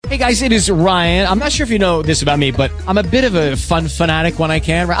Hey guys, it is Ryan. I'm not sure if you know this about me, but I'm a bit of a fun fanatic when I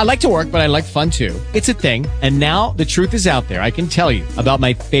can. I like to work, but I like fun too. It's a thing. And now the truth is out there. I can tell you about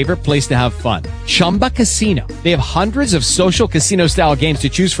my favorite place to have fun. Chumba Casino. They have hundreds of social casino style games to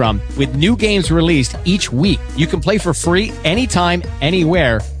choose from with new games released each week. You can play for free anytime,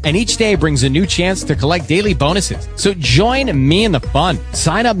 anywhere. And each day brings a new chance to collect daily bonuses. So join me in the fun.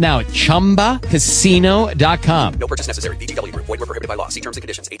 Sign up now at ChumbaCasino.com. No purchase necessary. VGW Group. Void where prohibited by law. See terms and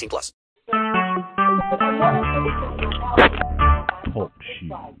conditions. 18+. Talk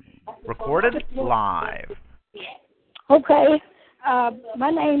shoes. Recorded live. Okay. My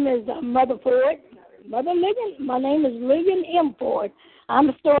name is Mother Ford. Mother Lillian. My name is Lillian M. Ford.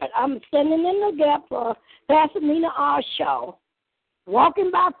 I'm standing in the gap for Pastor Nina R. Shaw. Walking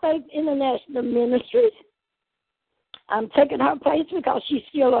by Faith International Ministries. I'm taking her place because she's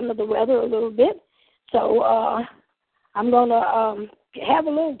still under the weather a little bit. So I'm going to have a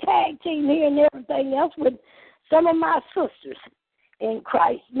little tag team here and everything else with some of my sisters in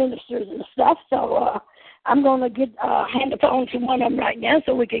Christ, ministers and stuff. So I'm going to hand the phone to one of them right now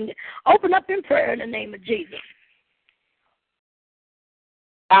so we can open up in prayer in the name of Jesus.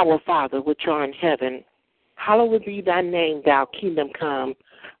 Our Father, which art in heaven, hallowed be thy name, thy kingdom come,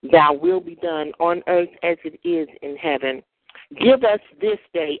 thy will be done on earth as it is in heaven. Give us this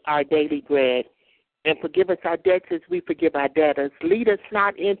day our daily bread, and forgive us our debts as we forgive our debtors. Lead us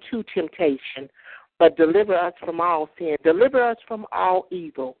not into temptation, but deliver us from all sin. Deliver us from all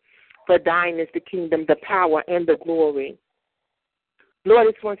evil. For thine is the kingdom, the power, and the glory. Lord,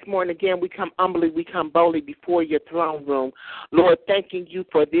 it's once more and again we come humbly, we come boldly before your throne room. Lord, thanking you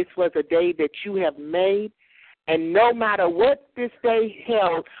for this was a day that you have made. And no matter what this day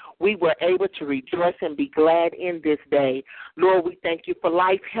held, we were able to rejoice and be glad in this day. Lord, we thank you for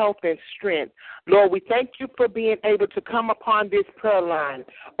life, health, and strength. Lord, we thank you for being able to come upon this prayer line.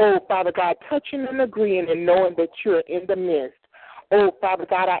 Oh, Father God, touching and agreeing and knowing that you're in the midst. Oh, Father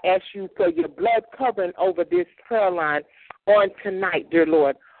God, I ask you for your blood covering over this prayer line on tonight, dear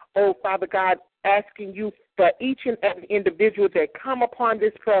Lord. Oh, Father God, asking you for each and every individual that come upon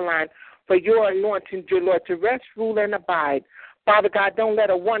this prayer line for your anointing, dear Lord, to rest, rule, and abide. Father God, don't let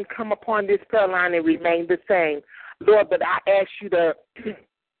a one come upon this prayer line and remain the same. Lord, but I ask you to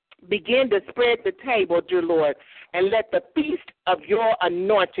begin to spread the table, dear Lord, and let the feast of your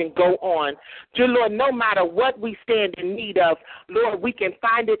anointing go on. Dear Lord, no matter what we stand in need of, Lord, we can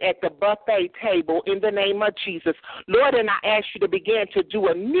find it at the buffet table in the name of Jesus. Lord, and I ask you to begin to do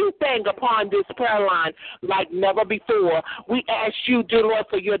a new thing upon this prayer line like never before. We ask you, dear Lord,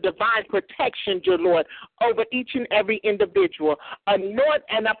 for your divine protection, dear Lord, over each and every individual. Anoint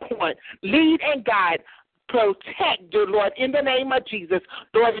and appoint, lead and guide, protect, dear Lord, in the name of Jesus.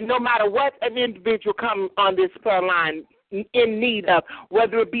 Lord, no matter what an individual comes on this prayer line in need of,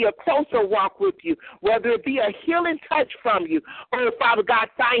 whether it be a closer walk with you, whether it be a healing touch from you, or, Father God,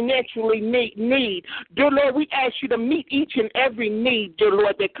 financially need. Dear Lord, we ask you to meet each and every need, dear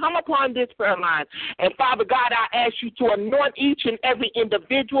Lord, that come upon this prayer line. And, Father God, I ask you to anoint each and every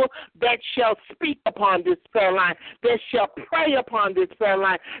individual that shall speak upon this prayer line, that shall pray upon this prayer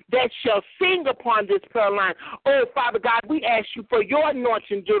line, that shall sing upon this prayer line. Oh, Father God, we ask you for your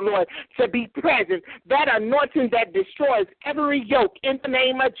anointing, dear Lord, to be present, that anointing that destroys every yoke in the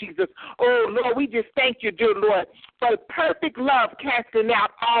name of Jesus. Oh, Lord, we just thank you, dear Lord, for perfect love casting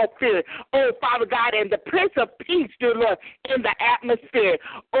out all fear. Oh, Father God, and the Prince of Peace, dear Lord, in the atmosphere.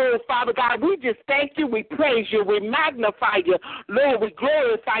 Oh, Father God, we just thank you, we praise you, we magnify you. Lord, we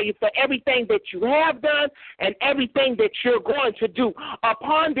glorify you for everything that you have done and everything that you're going to do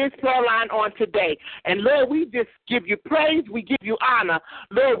upon this prayer line on today. And, Lord, we just give you praise, we give you honor.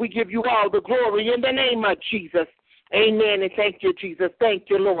 Lord, we give you all the glory in the name of Jesus. Amen, and thank you, Jesus. Thank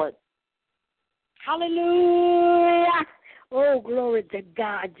you, Lord. Hallelujah. Oh, glory to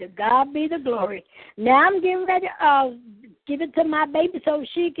God. To God be the glory. Now I'm getting ready to give it to my baby so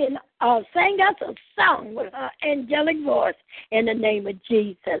she can sing us a song with her angelic voice in the name of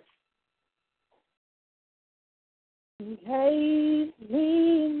Jesus. Gave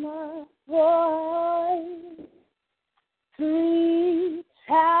me my voice,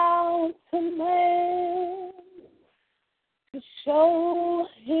 3,000 men, to show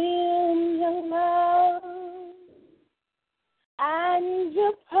him your love and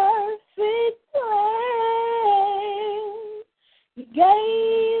your perfect grace. You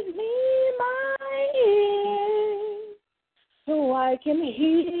gave me my ears so I can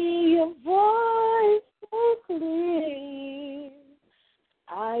hear your voice so clear.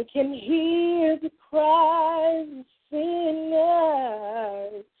 I can hear the cries of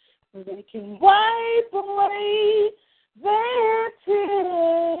sinners. They can wipe away their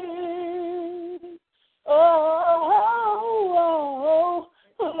tears.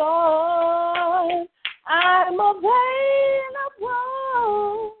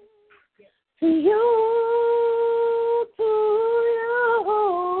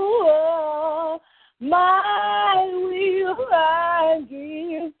 My will I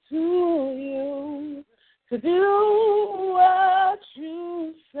give to you. To do what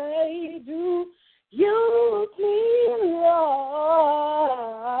you say, do you please,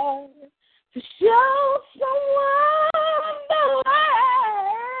 Lord, to show someone the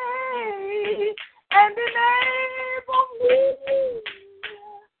way and enable me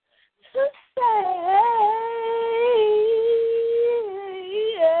to say,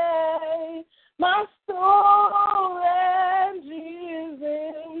 my storage is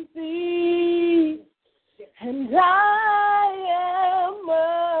empty, and I am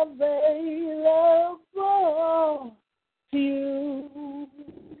available to you.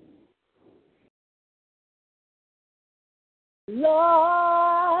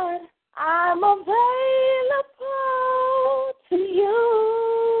 Lord, I'm available to you.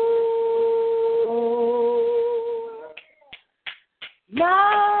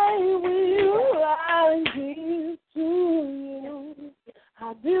 My will I give to you.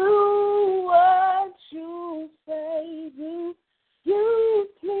 I do what you say, do you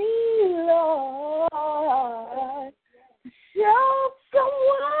please, Lord, show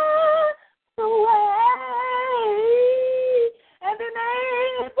someone the way and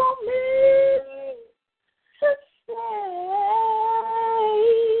enable me to say,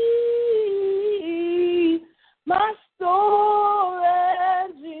 my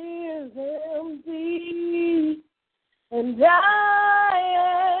storage is empty, and I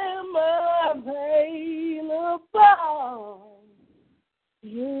am available to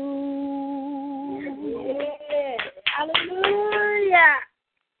you. Yes. Hallelujah.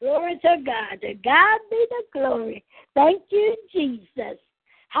 Glory to God. To God be the glory. Thank you, Jesus.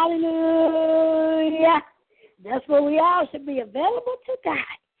 Hallelujah. That's what we all should be, available to God.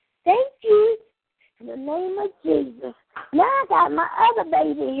 Thank you. In the name of Jesus. Now I got my other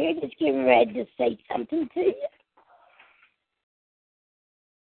baby here just getting ready to say something to you.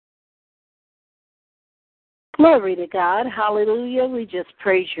 Glory to God. Hallelujah. We just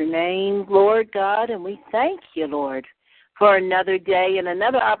praise your name, Lord God, and we thank you, Lord, for another day and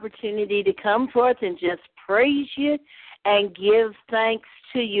another opportunity to come forth and just praise you and give thanks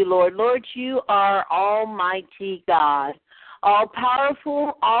to you, Lord. Lord, you are Almighty God,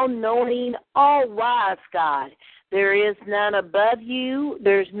 all-powerful, all-knowing, all-wise God. There is none above you.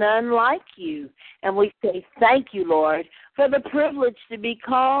 There's none like you. And we say thank you, Lord, for the privilege to be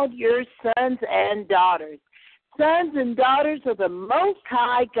called your sons and daughters. Sons and daughters of the Most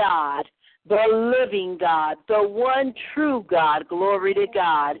High God, the living God, the one true God. Glory to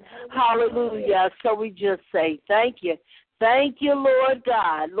God. Hallelujah. So we just say thank you. Thank you, Lord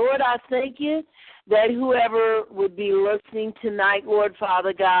God. Lord, I thank you that whoever would be listening tonight, Lord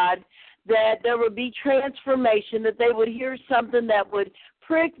Father God, that there would be transformation, that they would hear something that would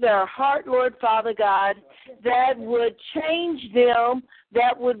prick their heart, Lord Father God, that would change them,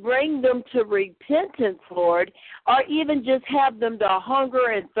 that would bring them to repentance, Lord, or even just have them to hunger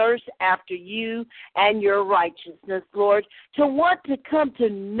and thirst after you and your righteousness, Lord, to want to come to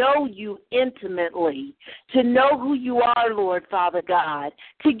know you intimately, to know who you are, Lord Father God,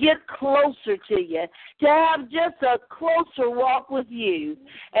 to get closer to you, to have just a closer walk with you.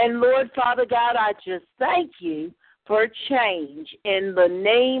 And Lord Father God, I just thank you for change in the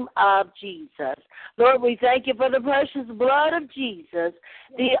name of Jesus. Lord, we thank you for the precious blood of Jesus,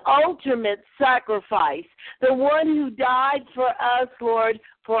 the ultimate sacrifice, the one who died for us, Lord,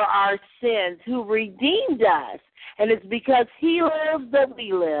 for our sins, who redeemed us. And it's because he lives that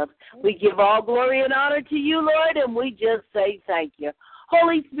we live. We give all glory and honor to you, Lord, and we just say thank you.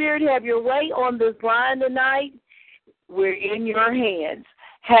 Holy Spirit, have your way on this line tonight. We're in your hands.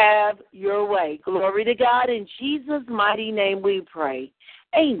 Have your way. Glory to God. In Jesus' mighty name we pray.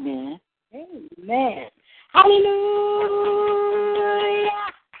 Amen. Amen. Hallelujah.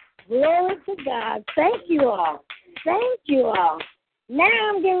 Glory to God. Thank you all. Thank you all. Now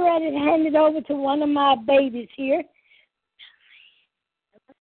I'm getting ready to hand it over to one of my babies here.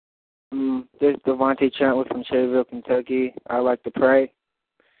 This is Devontae Chantler from Shelbyville, Kentucky. I'd like to pray.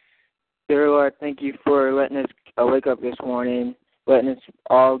 Dear Lord, thank you for letting us wake up this morning, letting us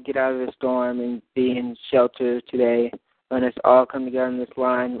all get out of the storm and be in shelter today. Letting us all come together on this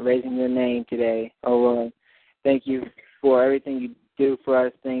line, raising your name today. Oh, Lord, thank you for everything you do for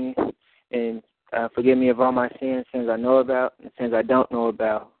us, things, and forgive me of all my sins I know about and sins I don't know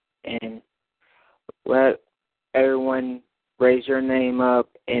about. And let everyone raise your name up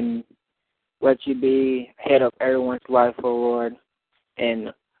and let you be head of everyone's life, oh, Lord.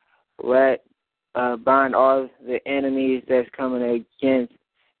 And let bind all the enemies that's coming against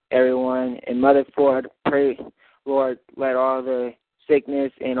everyone. And Mother Ford, pray, Lord, let all the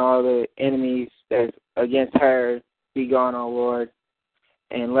sickness and all the enemies that's against her be gone, O Lord,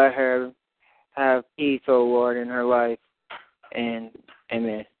 and let her have peace, O Lord, in her life. And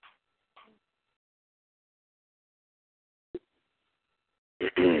amen.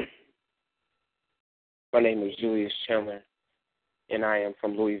 My name is Julius Chandler, and I am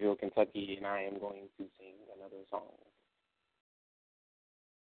from Louisville, Kentucky, and I am going to sing another song.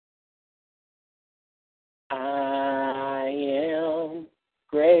 I am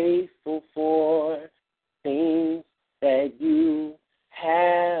grateful for things that you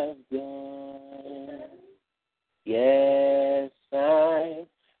have done. Yes, I'm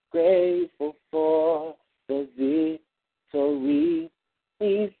grateful for the victory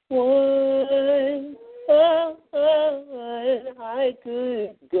we've won. I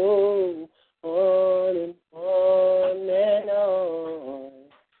could go on and on and on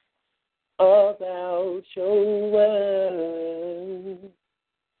about your word,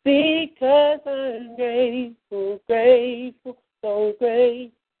 because I'm grateful, so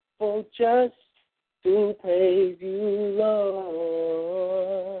grateful just to praise you,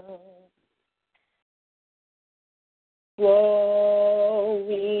 Lord.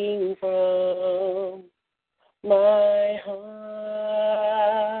 Flowing from my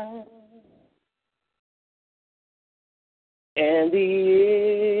heart, and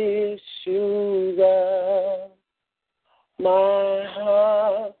the issues of my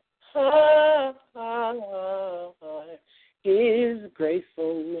heart is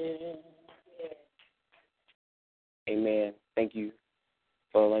gratefulness. Amen. Thank you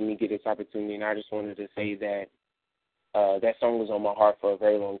for letting me get this opportunity, and I just wanted to say that that song was on my heart for a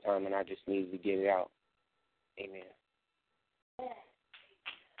very long time, and I just needed to get it out. Amen.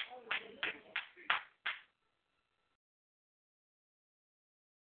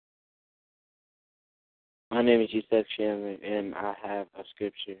 My name is Yusef Chandler, and I have a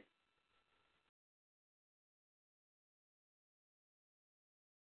scripture.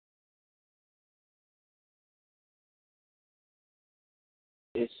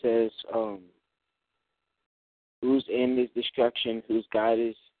 It says, whose end is destruction, whose God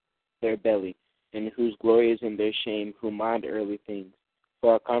is their belly, and whose glory is in their shame, who mind earthly things.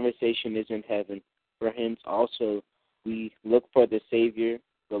 For our conversation is in heaven. For hence also we look for the Savior,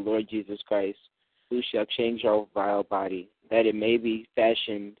 the Lord Jesus Christ, who shall change our vile body, that it may be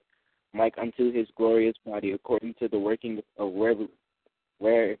fashioned like unto his glorious body, according to the working of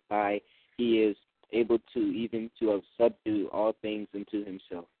whereby he is able to even to subdue all things unto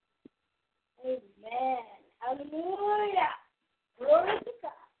himself. Amen. Hallelujah. Glory to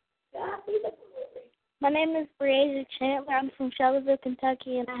God. God be the glory. My name is Breasia Chandler. I'm from Shelbyville,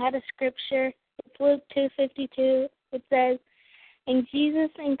 Kentucky, and I had a scripture. It's Luke 2:52. It says, "And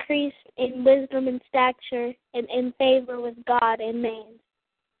Jesus increased in wisdom and stature and in favor with God and man."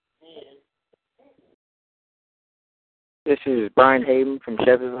 This is Brian Hayden from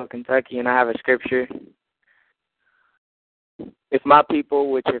Shelbyville, Kentucky, and I have a scripture. If my people,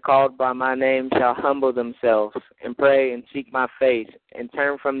 which are called by my name, shall humble themselves and pray and seek my face and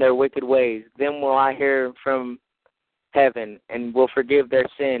turn from their wicked ways, then will I hear from heaven and will forgive their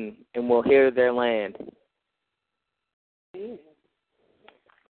sin and will heal their land. Thank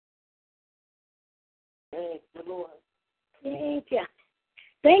the Lord. Thank you.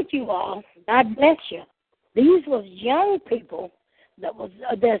 Thank you all. God bless you. These was young people that's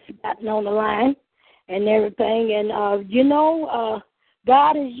gotten on the line and everything. And,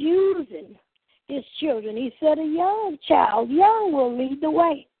 God is using his children. He said a young will lead the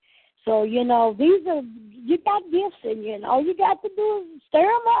way. So, you got gifts in you, and all you got to do is stir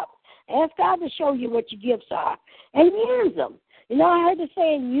them up. Ask God to show you what your gifts are and use them. I heard the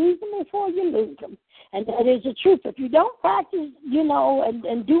saying, use them before you lose them. And that is the truth. If you don't practice,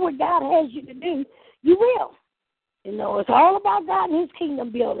 and do what God has you to do, you will. It's all about God and his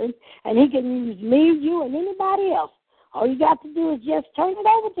kingdom building, and he can use me, you, and anybody else. All you got to do is just turn it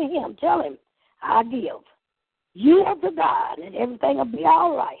over to him. Tell him, I give. Yield to God, and everything will be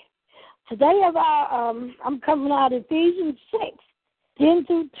all right. Today, I'm coming out of Ephesians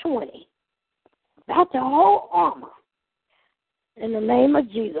 6:10-20. About the whole armor. In the name of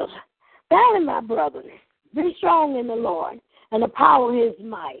Jesus. Finally, my brethren, be strong in the Lord and the power of his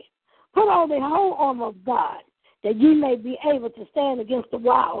might. Put on the whole armor of God, that ye may be able to stand against the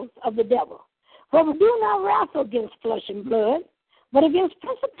wiles of the devil. For we do not wrestle against flesh and blood, but against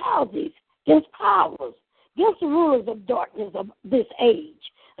principalities, against powers, against the rulers of darkness of this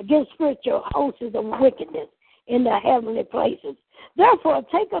age, against spiritual hosts of wickedness in the heavenly places. Therefore,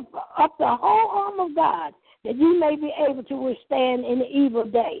 take up the whole armor of God, that you may be able to withstand in the evil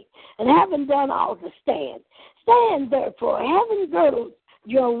day, and having done all to stand. Stand, therefore, having girded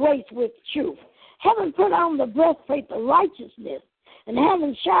your waist with truth, Having put on the breastplate of righteousness, and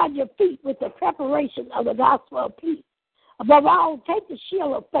having shod your feet with the preparation of the gospel of peace. Above all, take the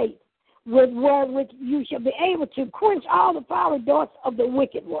shield of faith, with wherewith you shall be able to quench all the fiery darts of the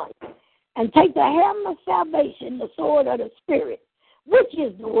wicked one. And take the helmet of salvation, the sword of the Spirit, which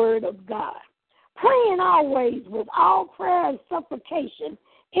is the word of God. Praying always with all prayer and supplication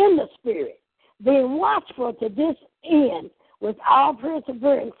in the Spirit, being watchful to this end with all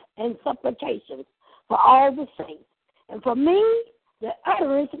perseverance and supplications for all the saints. And for me, the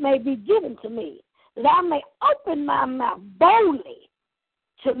utterance may be given to me, that I may open my mouth boldly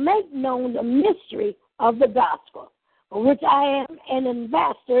to make known the mystery of the gospel, for which I am an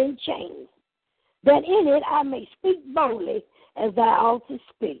ambassador in chains, that in it I may speak boldly as I ought to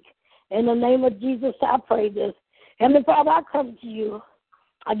speak. In the name of Jesus, I pray this. Heavenly Father, I come to you.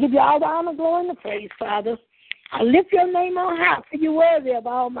 I give you all the honor, glory, and the praise, Father. I lift your name on high, for you're worthy of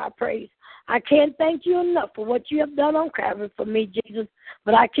all my praise. I can't thank you enough for what you have done on Calvary for me, Jesus,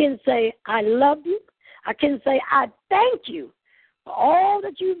 but I can say I love you. I can say I thank you for all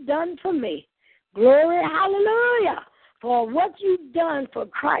that you've done for me. Glory, hallelujah, for what you've done for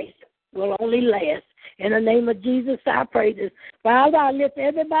Christ will only last. In the name of Jesus, I pray this. Father, I lift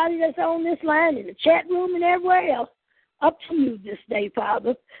everybody that's on this line, in the chat room and everywhere else, up to you this day,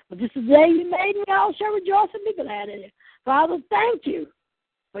 Father. For this is the day you made, and we all shall rejoice and be glad in it. Father, thank you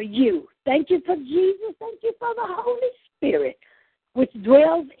for you. Thank you for Jesus. Thank you for the Holy Spirit, which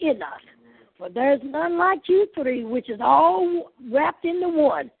dwells in us. For there is none like you three, which is all wrapped into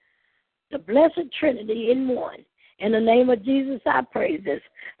one, the blessed Trinity in one. In the name of Jesus, I praise this.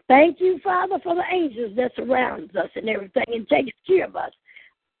 Thank you, Father, for the angels that surround us and everything and takes care of us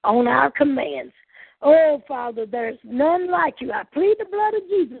on our commands. Oh, Father, there's none like you. I plead the blood of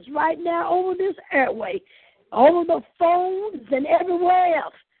Jesus right now over this airway, over the phones and everywhere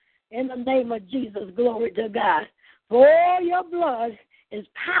else. In the name of Jesus, glory to God. For your blood is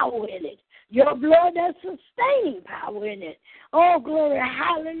power in it. Your blood has sustaining power in it. Oh, glory,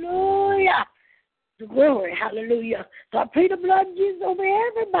 hallelujah. Glory, hallelujah. So I plead the blood of Jesus over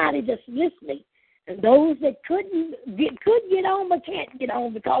everybody that's listening. And those that could get on but can't get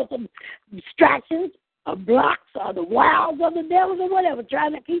on because of distractions or blocks or the wiles of the devils or whatever,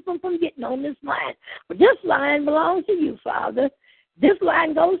 trying to keep them from getting on this line. But this line belongs to you, Father. This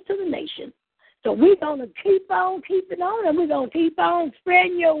line goes to the nation. So we're going to keep on keeping on, and we're going to keep on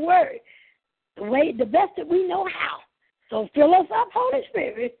spreading your word the best that we know how. So fill us up, Holy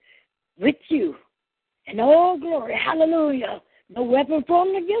Spirit, with you. And oh, glory, hallelujah. No weapon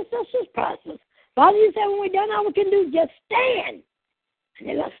formed against us is prosperous. Father, you said when we're done, all we can do is just stand. And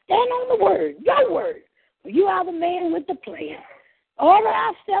then let's stand on the word, your word. For you are the man with the plan. Order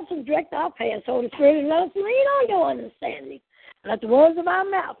our steps and direct our paths, Holy Spirit, and let us lean on your understanding. Let the words of our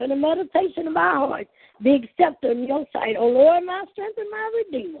mouth and the meditation of our heart be accepted in your sight, O Lord, my strength and my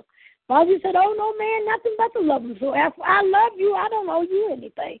redeemer. Father, you said, oh, no man, nothing but to love him. So if I love you, I don't owe you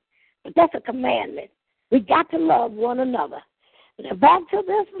anything. But that's a commandment. We got to love one another. Now, back to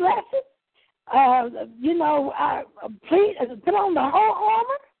this lesson. Please put on the whole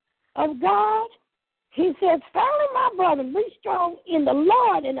armor of God. He says, finally, my brother, be strong in the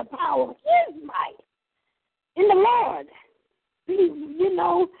Lord and the power of his might. In the Lord.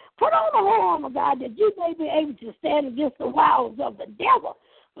 Put on the whole armor of God that you may be able to stand against the wiles of the devil.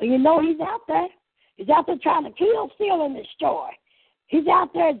 Well, he's out there. He's out there trying to kill, steal, and destroy. He's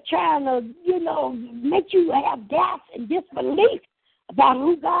out there trying to, make you have doubts and disbelief about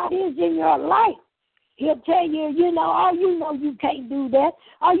who God is in your life. He'll tell you, you can't do that.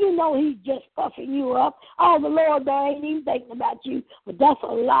 He's just puffing you up. The Lord there ain't even thinking about you. But that's a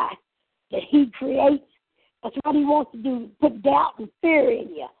lie that he creates. That's what he wants to do, put doubt and fear in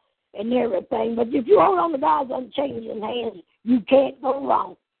you and everything. But if you hold on to God's unchanging hands, you can't go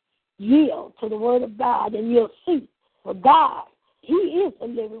wrong. Yield to the word of God, and you'll see. For God, he is the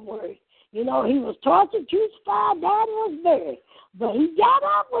living word. He was tortured, crucified, died, and was buried. But he got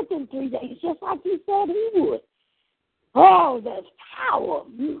up within 3 days, just like he said he would. Oh, there's power,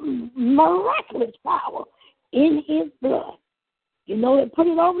 miraculous power in his blood. They put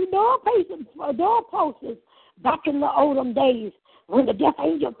it over the doorposts back in the olden days when the death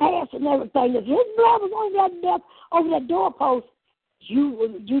angel passed and everything. If his blood was on that death over that doorpost, you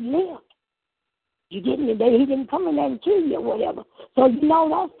lived. You didn't. He didn't come in there and kill you or whatever. So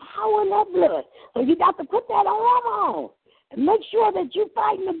that's power in that blood. So you got to put that armor on and make sure that you're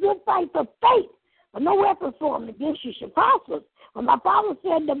fighting a good fight for faith. But no weapon formed against you shall prosper. When my father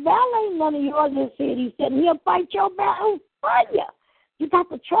said the battle ain't none of yours, he said he'll fight your battle for you. You got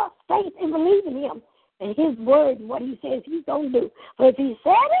to trust, faith, and believe in him and his word and what he says he's going to do. So if he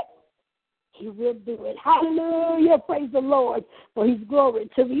said it, He will do it. Hallelujah. Praise the Lord for his glory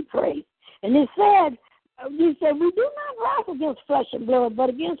to be praised. And he said, we do not rise against flesh and blood, but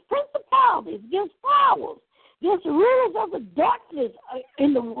against principalities, against powers, against the rulers of the darkness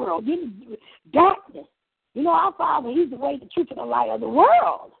in the world. Darkness. You know, our Father, he's the way, the truth, and the light of the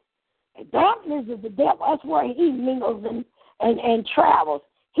world. And darkness is the devil. That's where he mingles and travels.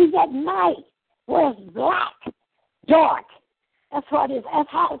 He's at night, where it's black, dark. That's what it is. That's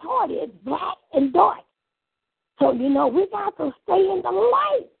how his heart is, black and dark. So, you know, we got to stay in the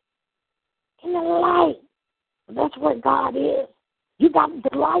light. In the light. That's where God is. You got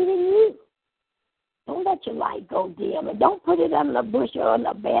the light in you. Don't let your light go dim. And don't put it under a bushel or in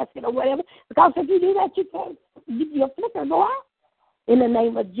a basket or whatever. Because if you do that, your flicker go out. In the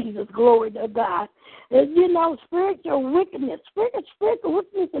name of Jesus, glory to God. You know, spiritual wickedness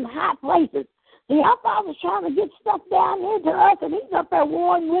in high places. See, our Father's trying to get stuff down here to us, and he's up there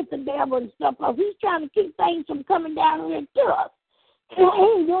warring with the devil and stuff. He's trying to keep things from coming down here to us. He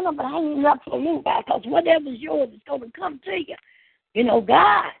ain't doing it but hanging up for you, because whatever's yours is going to come to you. You know,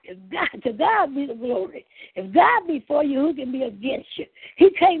 to God be the glory. If God be for you, who can be against you? He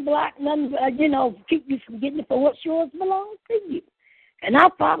can't block nothing, keep you from getting it, for what's yours belongs to you. And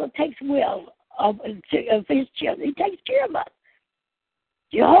our Father takes well of his children. He takes care of us.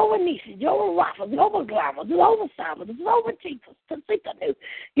 Jehovah Nissi, Jehovah Rapha, Jehovah Glamour, Jehovah Saba, Jehovah Tsikanu,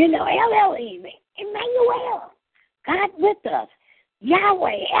 Elohim, Emmanuel, God with us,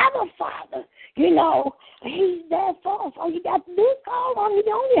 Yahweh, Abba Father, he's there for us. All you got to do is call on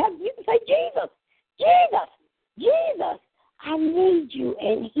him. You can say, Jesus, I need you,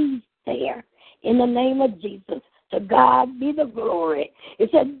 and he's there in the name of Jesus. To God be the glory. It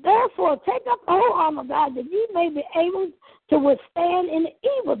said, therefore, take up the whole armor of God, that you may be able to withstand in the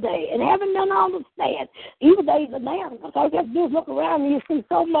evil day. And having done all to stand, evil days are now. Because all you have to do is look around and you see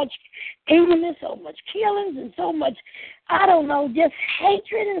so much evilness, so much killings, and so much, just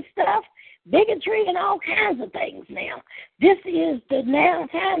hatred and stuff, bigotry and all kinds of things now. This is the now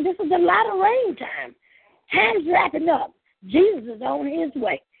time. This is the latter rain time. Time's wrapping up. Jesus is on his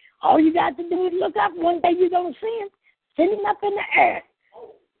way. All you got to do is look up. One day you're going to see him sitting up in the air.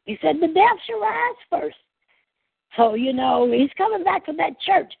 He said the deaf shall rise first. So, he's coming back to that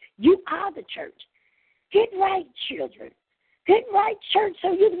church. You are the church. Get right, children. Get right, church,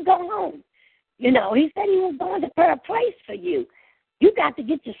 so you can go home. He said he was going to prepare a place for you. You got to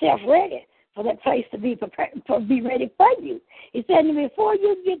get yourself ready for that place to be ready for you. He said, before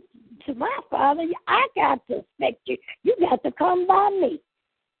you get to my Father, I got to expect you. You got to come by me.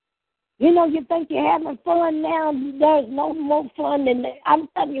 You think you're having fun now. There's no more fun than that. I'm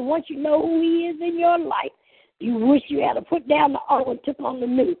telling you, once you know who he is in your life, you wish you had to put down the old and took on the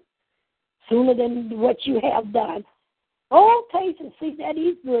new sooner than what you have done. Oh, taste and see that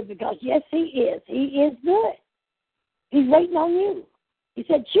he's good, because, yes, he is. He is good. He's waiting on you. He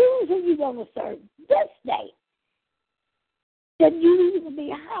said, choose who you're going to serve this day. He said, you either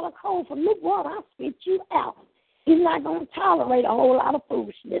be hot or cold from lukewarm, I'll spit you out. He's not going to tolerate a whole lot of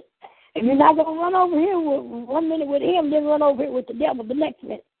foolishness. And you're not going to run over here 1 minute with him, then run over here with the devil the next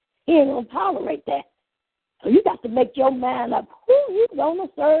minute. He ain't going to tolerate that. So you got to make your mind up who you going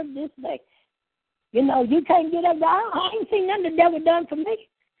to serve this day. You can't get up there. I ain't seen nothing the devil done for me.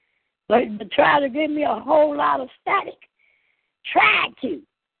 But to try to give me a whole lot of static. Tried to,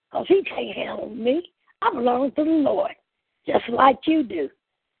 because he can't handle me. I belong to the Lord, just like you do.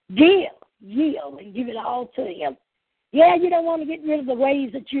 Yield, and give it all to him. Yeah, you don't want to get rid of the ways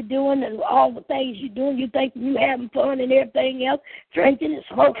that you're doing and all the things you're doing. You think you're having fun and everything else, drinking and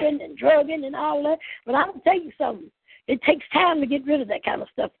smoking and drugging and all that. But I'm going to tell you something. It takes time to get rid of that kind of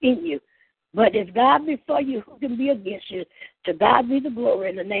stuff in you. But if God be for you, who can be against you? To God be the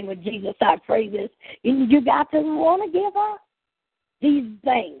glory. In the name of Jesus, I pray this. You got to want to give up these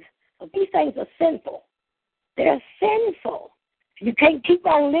things. These things are sinful. They're sinful. You can't keep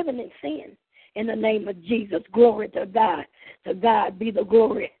on living in sin. In the name of Jesus, glory to God. To God be the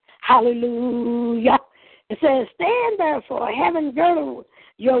glory. Hallelujah. It says, stand therefore, having girded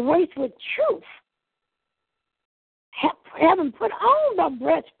your waist with truth, having put on the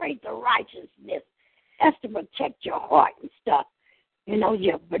breastplate of righteousness. That's to protect your heart and stuff.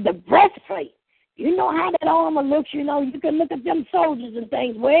 The breastplate. You know how that armor looks. You can look at them soldiers and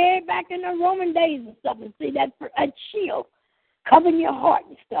things way back in the Roman days and stuff and see that shield covering your heart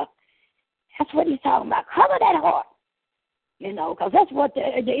and stuff. That's what he's talking about. Cover that heart. Because that's what the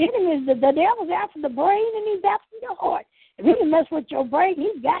enemy is. The devil's after the brain and he's after your heart. If he can mess with your brain,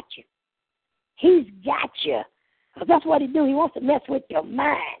 he's got you. He's got you. Because that's what he do. He wants to mess with your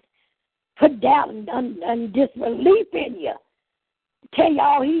mind. Put doubt and disbelief in you. tell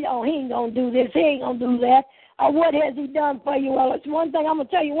y'all he ain't going to do this, he ain't going to do that. Or what has he done for you? Well, it's one thing, I'm going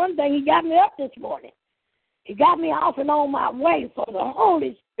to tell you one thing, he got me up this morning. He got me off and on my way, for the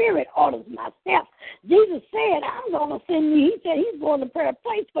Holy Spirit orders my steps. Jesus said, I'm going to send you. He said he's going to prepare a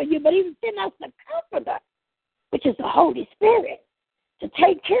place for you, but he was sending us the Comforter, which is the Holy Spirit, to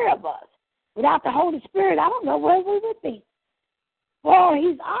take care of us. Without the Holy Spirit, I don't know where we would be. Well,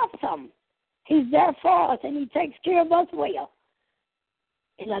 he's awesome. He's there for us, and he takes care of us well.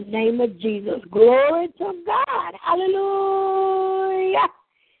 In the name of Jesus, glory to God. Hallelujah.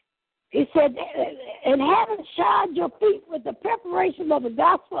 He said, and having shod your feet with the preparation of the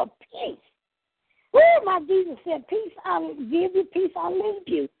gospel of peace. Oh, my Jesus said, peace I'll give you, peace I'll leave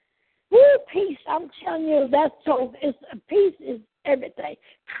you. Oh, peace, I'm telling you, that's so, peace is everything.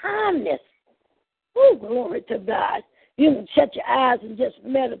 Kindness. Oh, glory to God. You can shut your eyes and just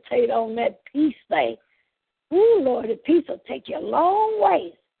meditate on that peace thing. Oh, Lord, the peace will take you a long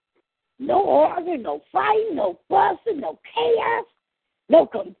ways. No arguing, no fighting, no fussing, no chaos. No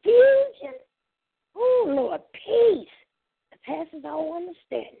confusion. Oh, Lord, peace that passes all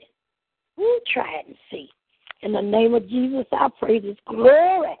understanding. We'll try it and see. In the name of Jesus, I pray this.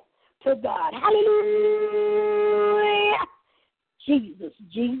 Glory to God. Hallelujah. Jesus,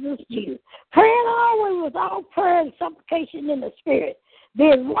 Jesus, Jesus. Praying always with all prayer and supplication in the Spirit.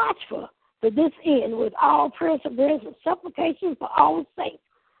 Being watchful to this end with all prayer and supplication for all saints.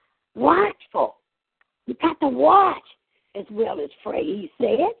 Watchful. You got to watch as well as pray, he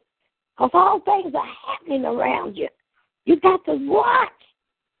said, because all things are happening around you. You got to watch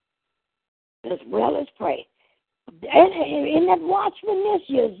as well as pray. And in that watchfulness,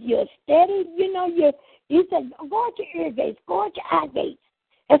 you're steady. You said, go at your ear gates, go at your eye gates.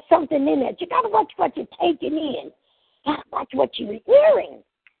 There's something in that. You got to watch what you're taking in. You got to watch what you're hearing.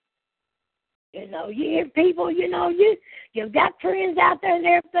 You hear people, you've got friends out there and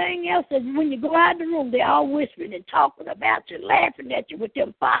everything else, and when you go out of the room, they're all whispering and talking about you, laughing at you with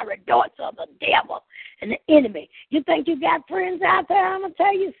them fiery darts of the devil and the enemy. You think you got friends out there? I'm going to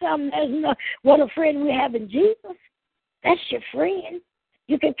tell you something. There's what a friend we have in Jesus. That's your friend.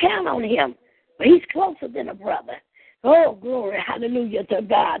 You can count on him, but he's closer than a brother. Oh, glory, hallelujah to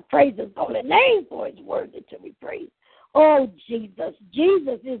God. Praise his holy name, for his worthy to be praised. Oh, Jesus.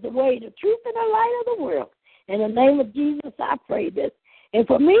 Jesus is the way, the truth, and the light of the world. In the name of Jesus, I pray this. And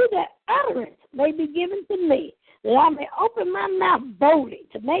for me, that utterance may be given to me, that I may open my mouth boldly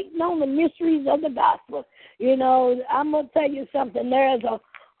to make known the mysteries of the gospel. I'm going to tell you something. There's a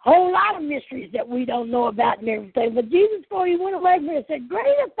whole lot of mysteries that we don't know about and everything. But Jesus, before he went away from here, said,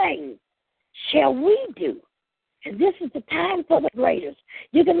 greater things shall we do. And this is the time for the greatest.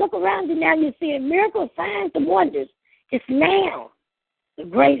 You can look around you now, you're seeing miracles, signs, and wonders. It's now. The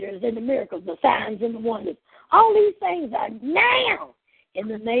greaters and the miracles, the signs and the wonders. All these things are now in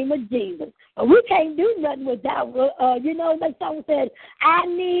the name of Jesus. But we can't do nothing without, that song said, I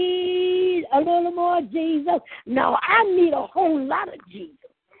need a little more Jesus. No, I need a whole lot of Jesus.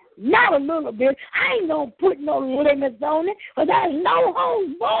 Not a little bit. I ain't going to put no limits on it, but there's no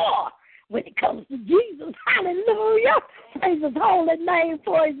holds bar when it comes to Jesus. Hallelujah. Praise his holy name,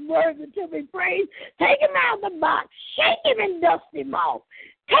 for his worthy to be praised. Take him out of the box. Shake him and dust him off.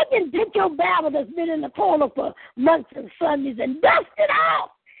 Take your Bible that's been in the corner for months and Sundays and dust it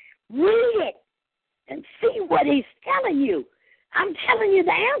off. Read it and see what he's telling you. I'm telling you,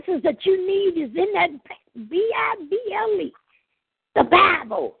 the answers that you need is in that Bible, the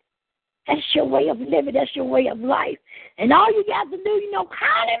Bible. That's your way of living. That's your way of life. And all you got to do, call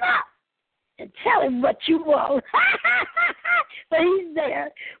him up and tell him what you want. But he's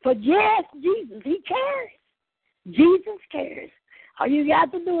there. But yes, Jesus, he cares. Jesus cares. All you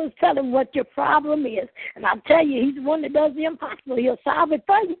got to do is tell him what your problem is. And I'll tell you, he's the one that does the impossible. He'll solve it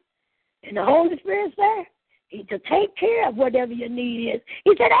for you. And the Holy Spirit's there. He's to take care of whatever your need is.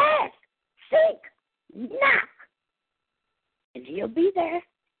 He said, ask, seek, knock. And he'll be there.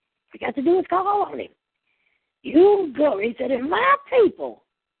 All you got to do is call on him. You go. He said, if my people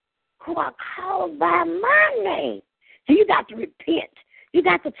who are called by my name. So you got to repent. You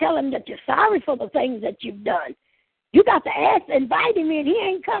got to tell him that you're sorry for the things that you've done. You got to invite him in. He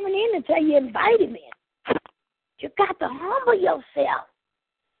ain't coming in until you invite him in. You got to humble yourself.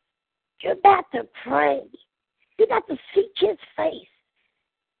 You got to pray. You got to seek his face.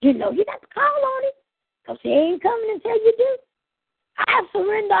 You got to call on him because he ain't coming until you do. I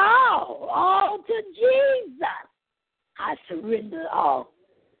surrender all to Jesus. I surrender all.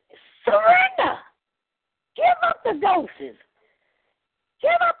 Surrender. Give up the ghosts.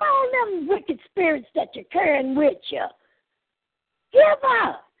 Give up all them wicked spirits that you're carrying with you. Give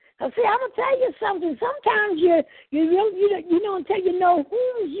up. See, I'm gonna tell you something. Sometimes you know until you know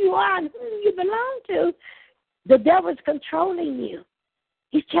who you are and who you belong to, the devil's controlling you.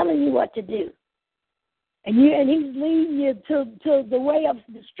 He's telling you what to do, and he's leading you to the way of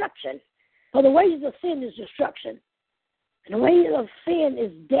destruction. For the wages of sin is destruction, and the wages of sin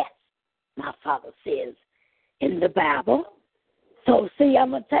is death. My Father says in the Bible. So, see,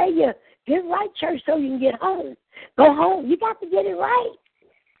 I'm going to tell you, get right, church, so you can get home. Go home. You got to get it right.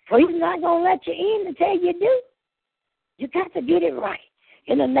 For he's not going to let you in until you do. You got to get it right.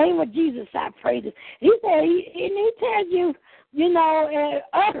 In the name of Jesus, I pray this. He said, he tells you,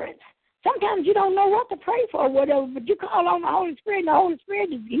 utterance. Sometimes you don't know what to pray for or whatever, but you call on the Holy Spirit, and the Holy Spirit,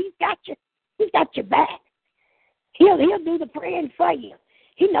 he's got your back. He'll do the praying for you.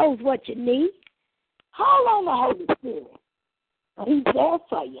 He knows what you need. Call on the Holy Spirit. He's there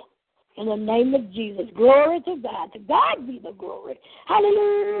for you. In the name of Jesus. Glory to God. To God be the glory. Hallelujah.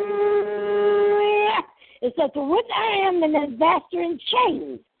 It says, for which I am an ambassador in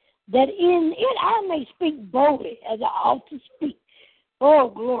chains, that in it I may speak boldly as I ought to speak. Oh,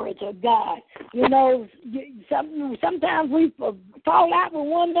 glory to God. Sometimes we fall out with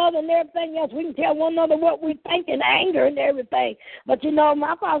one another and everything else. We can tell one another what we think in anger and everything. But,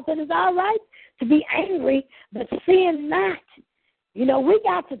 my Father said it's all right to be angry, but sin not. We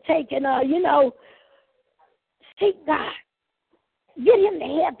got to take and, seek God. Get him to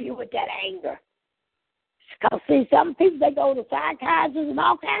help you with that anger. Because, see, some people, they go to psychiatrists and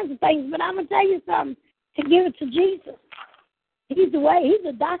all kinds of things, but I'm going to tell you something, to give it to Jesus. He's the way. He's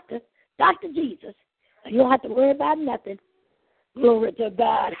the doctor, Dr. Jesus. You don't have to worry about nothing. Glory to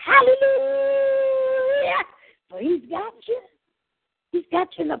God. Hallelujah. So he's got you. He's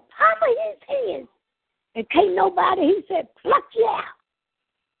got you in the palm of his hand. And can't nobody, he said, pluck you out.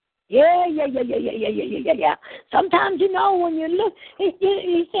 Yeah. Sometimes, when you look, he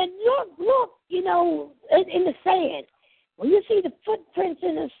said, look, in the sand. When you see the footprints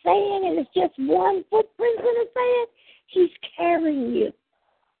in the sand and it's just one footprint in the sand, he's carrying you.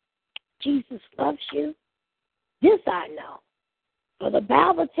 Jesus loves you. This I know. For the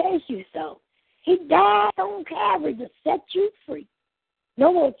Bible tells you so. He died on Calvary to set you free.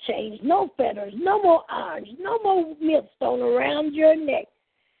 No more chains, no fetters, no more irons, no more millstone around your neck.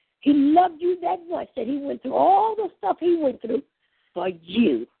 He loved you that much that he went through all the stuff he went through for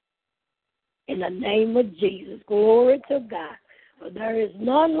you. In the name of Jesus, glory to God. For there is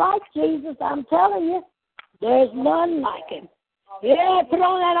none like Jesus, I'm telling you. There's none like him. Yeah, put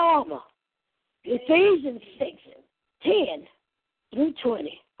on that armor. Ephesians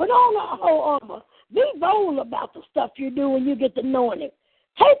 6:10-20. Put on the whole armor. Be bold about the stuff you do when you get to knowing him.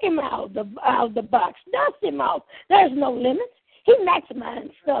 Take him out of the box. Dust him off. There's no limits. He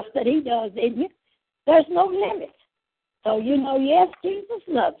maximizes stuff that he does in you. There's no limits. So, yes, Jesus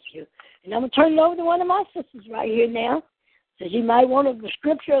loves you. And I'm going to turn it over to one of my sisters right here now. Says you might want a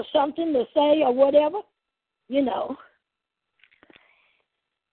scripture or something to say or whatever.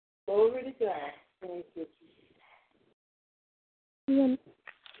 Glory to God. Thank you, Jesus.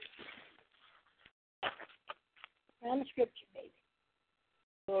 Around the scripture, baby.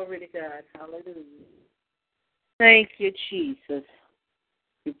 Glory to God. Hallelujah. Thank you, Jesus.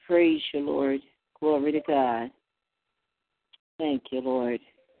 We praise you, Lord. Glory to God. Thank you, Lord.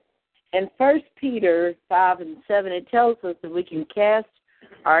 In 1 Peter 5:7, it tells us that we can cast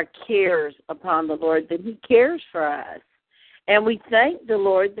our cares upon the Lord, that he cares for us. And we thank the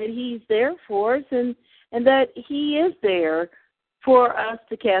Lord that he's there for us and that he is there for us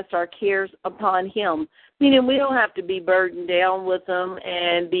to cast our cares upon him, meaning we don't have to be burdened down with them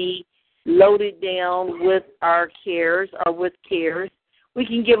and be loaded down with our cares or with cares. We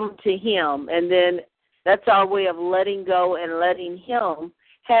can give them to him, and then that's our way of letting go and letting him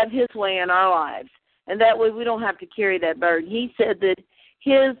have his way in our lives. And that way we don't have to carry that burden. He said that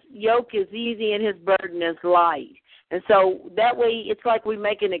his yoke is easy and his burden is light. And so that way it's like we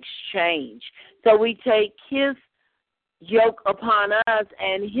make an exchange. So we take his yoke upon us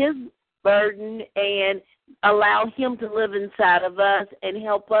and his burden and allow him to live inside of us and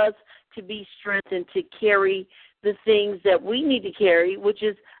help us to be strengthened to carry the things that we need to carry, which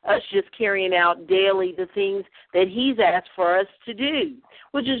is us just carrying out daily the things that he's asked for us to do,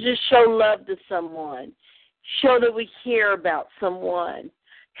 which is just show love to someone, show that we care about someone,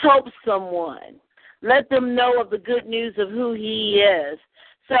 help someone, let them know of the good news of who he is.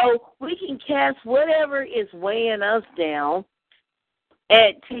 So we can cast whatever is weighing us down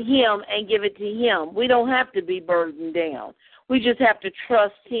to him and give it to him. We don't have to be burdened down. We just have to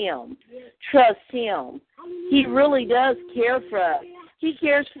trust him. Trust him. He really does care for us. He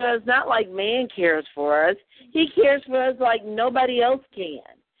cares for us not like man cares for us. He cares for us like nobody else can.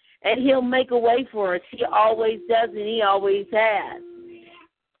 and he'll make a way for us. He always does, and he always has.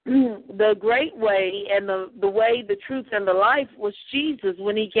 The great way and the way, the truth, and the life was Jesus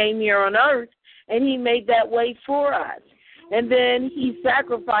when he came here on earth, and he made that way for us. And then he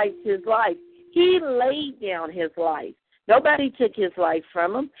sacrificed his life. He laid down his life. Nobody took his life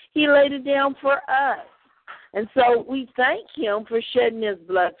from him. He laid it down for us. And so we thank him for shedding his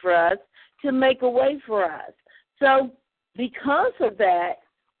blood for us to make a way for us. So because of that,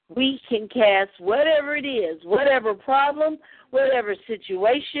 we can cast whatever it is, whatever problem, whatever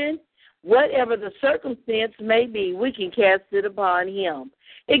situation, whatever the circumstance may be, we can cast it upon him.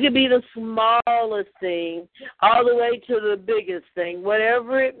 It could be the smallest thing all the way to the biggest thing,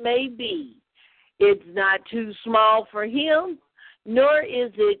 whatever it may be. It's not too small for him, nor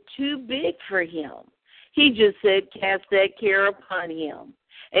is it too big for him. He just said cast that care upon him.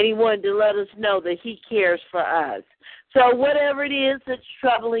 And he wanted to let us know that he cares for us. So whatever it is that's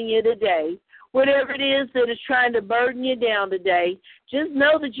troubling you today, whatever it is that is trying to burden you down today, just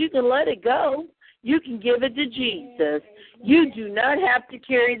know that you can let it go. You can give it to Jesus. You do not have to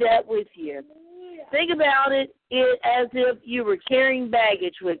carry that with you. Think about it as if you were carrying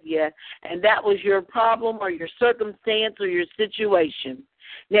baggage with you, and that was your problem or your circumstance or your situation.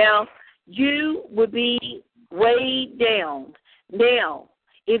 Now, you would be weighed down. Now,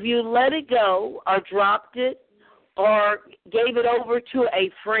 if you let it go or dropped it or gave it over to a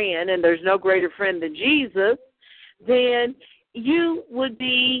friend, and there's no greater friend than Jesus, then you would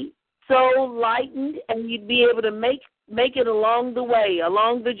be so lightened and you'd be able to make it along the way,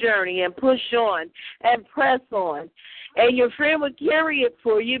 along the journey, and push on and press on. And your friend would carry it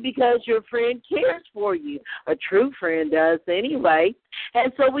for you because your friend cares for you. A true friend does anyway.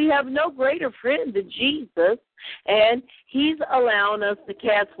 And so we have no greater friend than Jesus, and he's allowing us to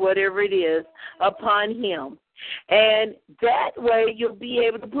cast whatever it is upon him. And that way you'll be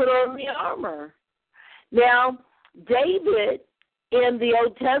able to put on the armor. Now, David in the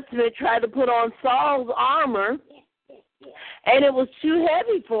Old Testament tried to put on Saul's armor, and it was too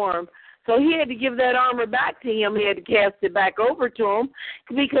heavy for him. So he had to give that armor back to him. He had to cast it back over to him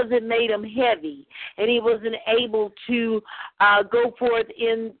because it made him heavy, and he wasn't able to go forth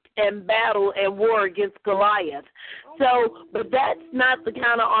in battle and war against Goliath. So, but that's not the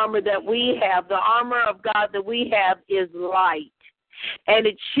kind of armor that we have. The armor of God that we have is light, and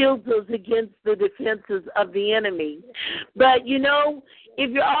it shields us against the defenses of the enemy. But, you know, if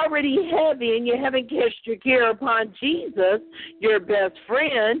you're already heavy and you haven't cast your care upon Jesus, your best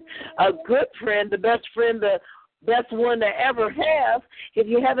friend, a good friend, the best one to ever have, if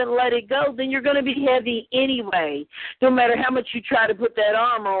you haven't let it go, then you're going to be heavy anyway, no matter how much you try to put that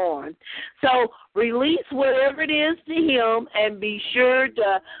armor on. So release whatever it is to him and be sure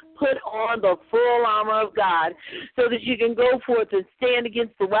to put on the full armor of God so that you can go forth and stand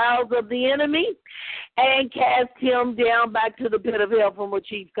against the wiles of the enemy and cast him down back to the pit of hell from which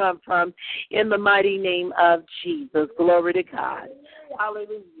he's come from, in the mighty name of Jesus. Glory to God.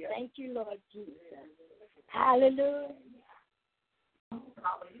 Hallelujah. Thank you, Lord Jesus. Hallelujah.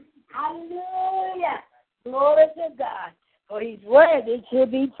 Hallelujah. Glory to God. For he's worthy to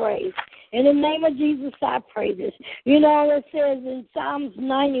be praised. In the name of Jesus, I pray this. You know, it says in Psalms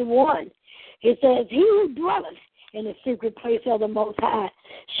 91, it says, he who dwelleth in the secret place of the Most High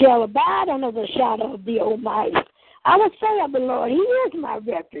shall abide under the shadow of the Almighty. I will say of the Lord, he is my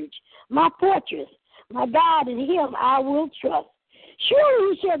refuge, my fortress, my God, in him I will trust.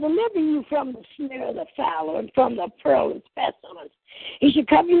 Surely he shall deliver you from the snare of the fowler and from the perilous pestilence. He shall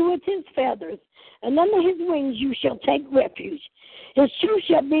cover you with his feathers, and under his wings you shall take refuge. His truth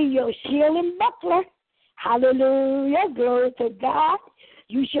shall be your shield and buckler. Hallelujah. Glory to God.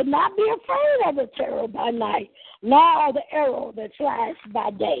 You should not be afraid of the terror by night, nor the arrow that flies by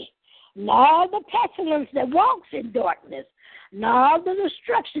day, nor the pestilence that walks in darkness, nor the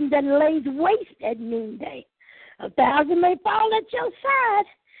destruction that lays waste at noonday. 1,000 may fall at your side,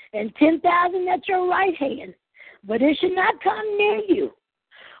 and 10,000 at your right hand, but it shall not come near you.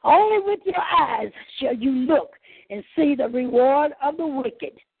 Only with your eyes shall you look and see the reward of the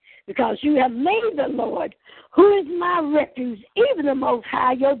wicked, because you have made the Lord, who is my refuge, even the Most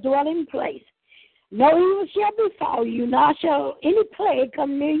High, your dwelling place. No evil shall befall you, nor shall any plague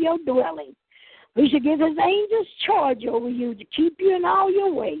come near your dwelling. We shall give his angels charge over you to keep you in all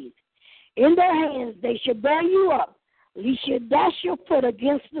your ways. In their hands they shall bear you up, lest you dash your foot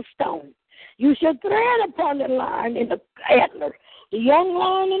against the stone. You shall tread upon the lion and the antler, the young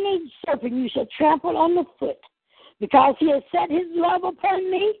lion and the serpent you shall trample on the foot. Because he has set his love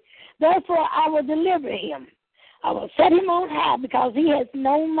upon me, therefore I will deliver him. I will set him on high, because he has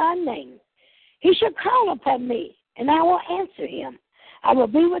known my name. He shall call upon me, and I will answer him. I will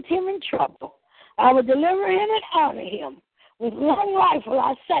be with him in trouble. I will deliver him and honor him. With long life will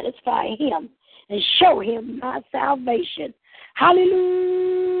I satisfy him and show him my salvation. Hallelujah.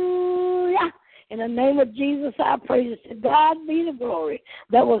 In the name of Jesus, I praise to God be the glory.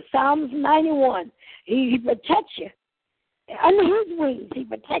 That was Psalms 91. He protects you. Under his wings, he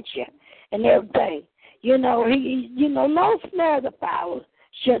protects you and everything. No snare of the fowler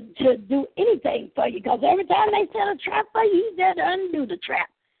should do anything for you, because every time they set a trap for you, he's there to undo the trap.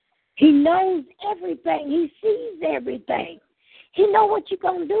 He knows everything. He sees everything. He knows what you're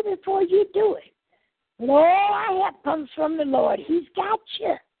going to do before you do it. And all our help comes from the Lord. He's got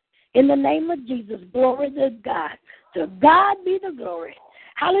you. In the name of Jesus, glory to God. To God be the glory.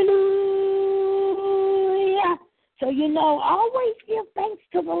 Hallelujah. So, always give thanks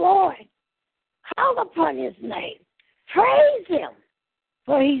to the Lord. Call upon his name. Praise him,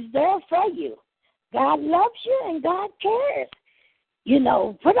 for he's there for you. God loves you and God cares.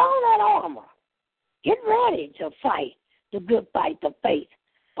 Put on that armor. Get ready to fight the good fight of faith.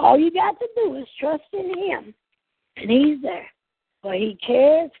 All you got to do is trust in him, and he's there. For he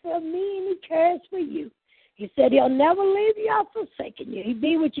cares for me and he cares for you. He said he'll never leave you or forsaken you. He'll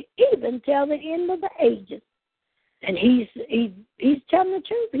be with you even till the end of the ages. And he's telling the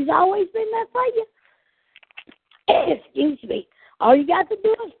truth. He's always been there for you. Excuse me. All you got to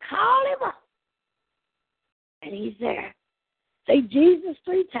do is call him up, and he's there. Say Jesus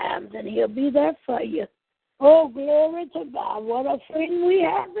 3 times, and he'll be there for you. Oh, glory to God. What a friend we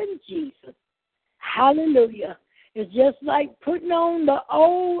have in Jesus. Hallelujah. It's just like putting on the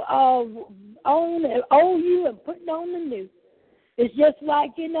old you and putting on the new. It's just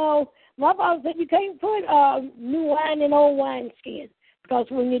like, my father said you can't put new wine in old wineskin, because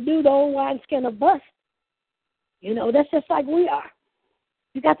when you do, the old wineskin will bust. That's just like we are.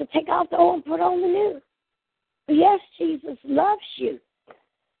 You got to take off the old and put on the new. But yes, Jesus loves you.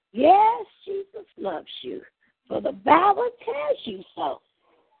 Yes, Jesus loves you. For the Bible tells you so.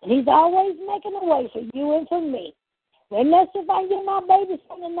 And he's always making a way for you and for me. Unless if I get my baby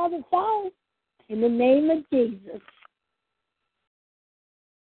sing another song, in the name of Jesus.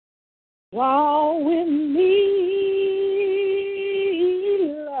 Walk with me,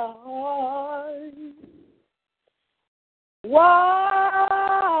 Lord.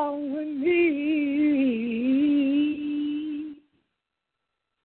 Walk with me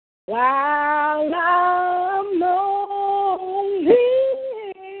while I'm on this.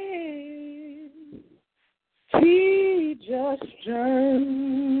 He just journey.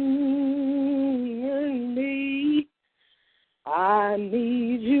 I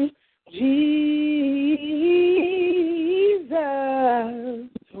need you, Jesus,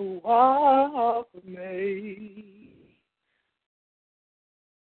 to walk with me.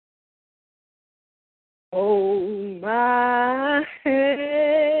 Hold my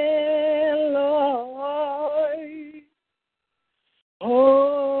hand, Lord.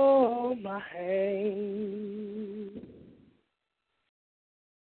 Hold my hand.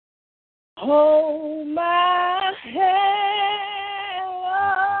 Hold my hand,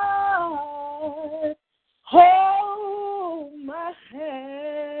 Lord. Hold my hand.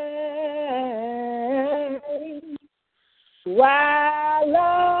 While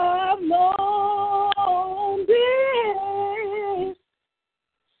I'm on this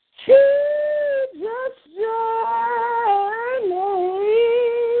Jesus journey,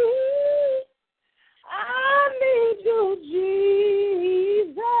 I need you,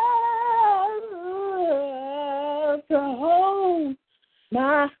 Jesus, to hold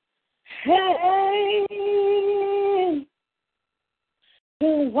my hand, to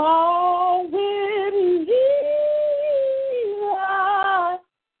walk with me.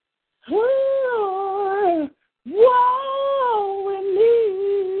 Walk with me,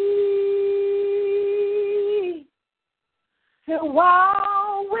 to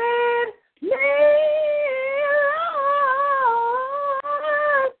walk with me,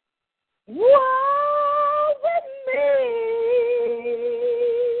 walk with me,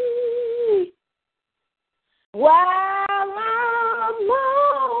 while I'm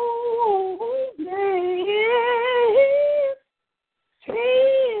on this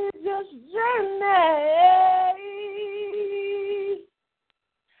Jesus journey.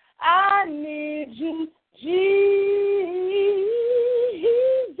 I need you, Jesus,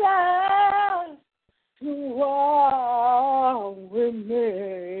 to walk with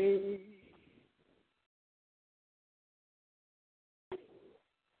me.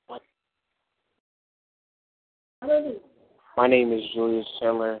 My name is Julius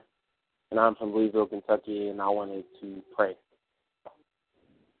Chandler, and I'm from Louisville, Kentucky, and I wanted to pray.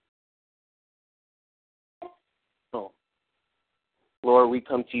 Lord, Lord, we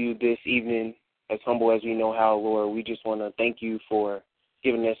come to you this evening as humble as we know how, Lord. We just want to thank you for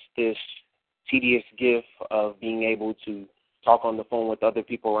giving us this tedious gift of being able to talk on the phone with other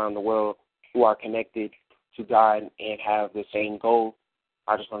people around the world who are connected to God and have the same goal.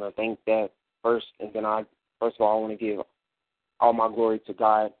 I just want to thank that first, and then first of all, I want to give all my glory to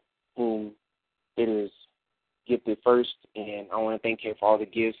God, whom it is gifted first, and I want to thank him for all the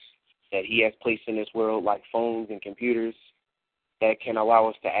gifts that he has placed in this world, like phones and computers, that can allow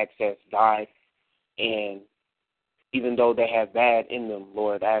us to access God. And even though they have bad in them,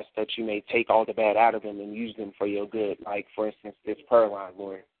 Lord, I ask that you may take all the bad out of them and use them for your good, like, for instance, this prayer line,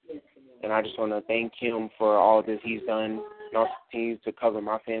 Lord. And I just want to thank him for all that he's done, and also continue to cover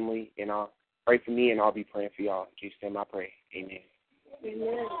my family, and I'll pray for me, and I'll be praying for y'all. In Jesus' name I pray. Amen.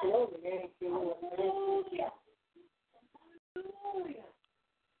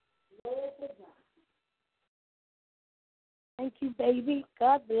 Thank you, baby.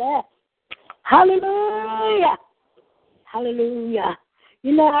 God bless. Hallelujah. Hallelujah.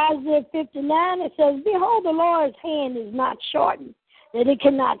 You know, Isaiah 59, it says, behold, the Lord's hand is not shortened, that it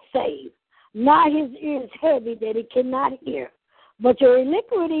cannot save, not his ears heavy, that it cannot hear. But your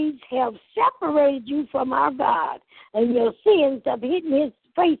iniquities have separated you from our God, and your sins have hidden his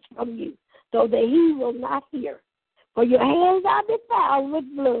face from you, so that he will not hear. For your hands are defiled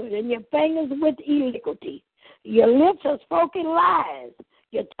with blood, and your fingers with iniquity. Your lips have spoken lies.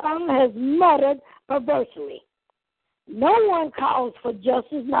 Your tongue has muttered perversely. No one calls for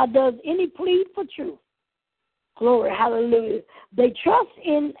justice, nor does any plead for truth. Glory, hallelujah. They trust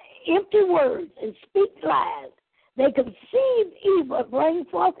in empty words and speak lies. They conceive evil, bring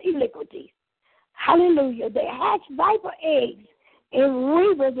forth iniquity. Hallelujah. They hatch viper eggs and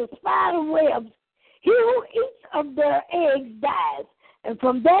weave the spider webs. He who eats of their eggs dies, and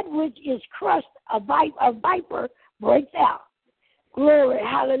from that which is crushed, a viper breaks out. Glory,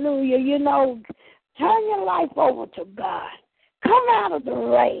 hallelujah. You know, turn your life over to God. Come out of the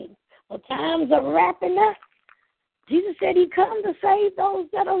rain. The times are wrapping up. Jesus said he come to save those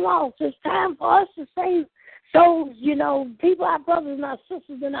that are lost. It's time for us to save souls, you know, people, our brothers and our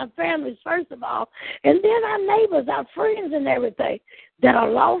sisters and our families, first of all, and then our neighbors, our friends and everything that are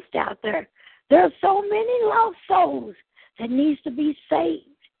lost out there. There are so many lost souls that needs to be saved.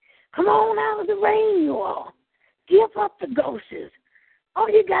 Come on out of the rain, you all. Give up the ghosts. All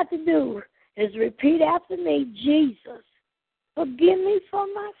you got to do is repeat after me, Jesus, forgive me for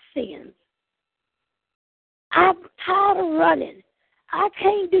my sins. I'm tired of running. I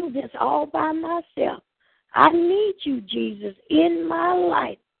can't do this all by myself. I need you, Jesus, in my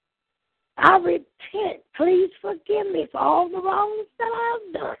life. I repent. Please forgive me for all the wrongs that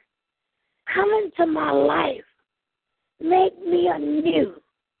I've done. Come into my life. Make me anew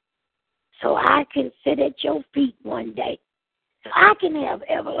so I can sit at your feet one day. So I can have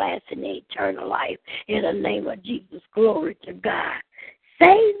everlasting eternal life in the name of Jesus. Glory to God.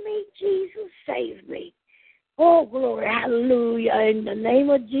 Save me, Jesus, save me. Oh, glory, hallelujah. In the name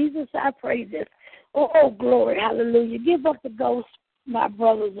of Jesus, I pray this. Oh, glory, hallelujah. Give up the ghost, my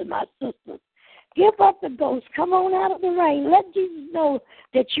brothers and my sisters. Give up the ghost. Come on out of the rain. Let Jesus know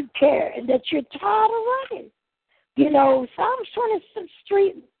that you care and that you're tired of running. You know, Psalms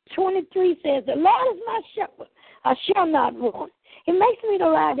 23 says, the Lord is my shepherd. I shall not want. He makes me to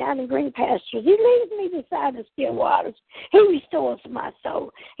lie down in green pastures. He leads me beside the still waters. He restores my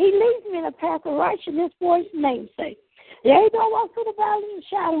soul. He leads me in a path of righteousness for his name's sake. Yea, though I walk through the valley of the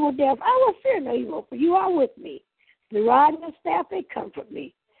shadow of death, I will fear no evil, for you are with me. The rod and the staff, they comfort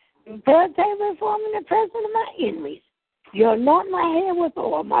me. You prepare a table before me in the presence of my enemies. You anoint my head with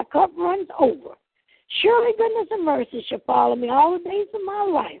oil. My cup runs over. Surely goodness and mercy shall follow me all the days of my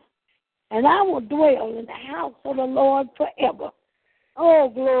life, and I will dwell in the house of the Lord forever. Oh,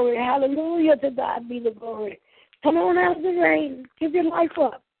 glory, hallelujah, to God be the glory. Come on out of the rain. Give your life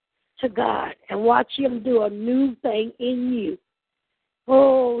up to God and watch him do a new thing in you.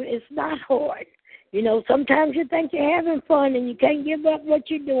 Oh, it's not hard. You know, sometimes you think you're having fun and you can't give up what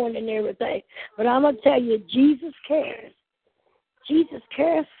you're doing and everything. But I'm going to tell you, Jesus cares. Jesus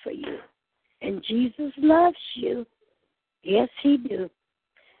cares for you. And Jesus loves you. Yes, he do.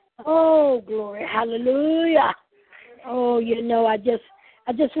 Oh, glory, hallelujah. Oh, you know, I just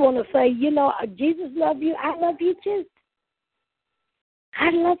want to say, you know, Jesus loves you. I love you too. I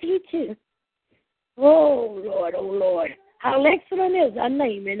love you too. Oh, Lord. How excellent is thy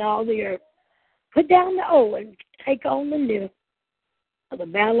name in all the earth. Put down the old and take on the new. For the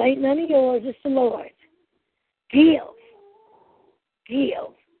battle ain't none of yours, it's the Lord's. Give,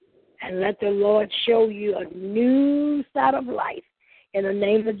 and let the Lord show you a new side of life. In the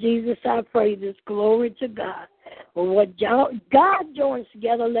name of Jesus, I pray this. Glory to God. For what God joins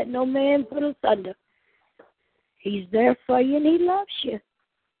together, let no man put asunder. He's there for you, and he loves you.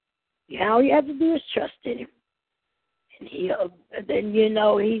 All you have to do is trust in him. And then,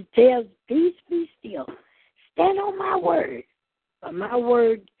 he tells, peace, be still. Stand on my word. But my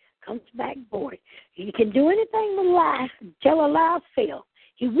word comes back void. He can do anything but lie. Tell a lie, fail.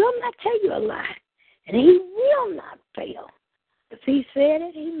 He will not tell you a lie. And he will not fail. If he said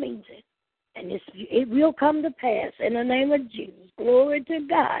it, he means it. And it will come to pass in the name of Jesus. Glory to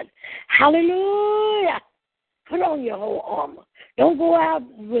God. Hallelujah. Put on your whole armor. Don't go out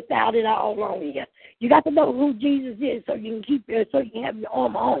without it all on you. You got to know who Jesus is so you can have your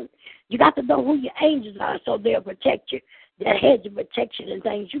armor on. You got to know who your angels are so they'll protect you. That hedge of protection and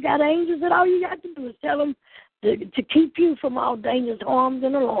things. You got angels, and all you got to do is tell them to keep you from all dangers, harms,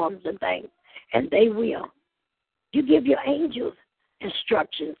 and alarms and things. And they will. You give your angels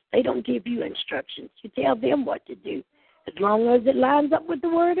instructions. They don't give you instructions. You tell them what to do as long as it lines up with the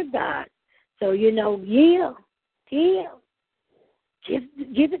word of God. So, yield. Give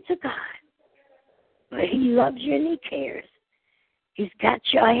it to God. But he loves you and he cares. He's got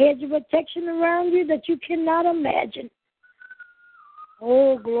your hedge of protection around you that you cannot imagine.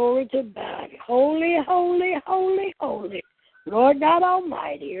 Oh, glory to God. Holy, holy, holy, holy. Lord God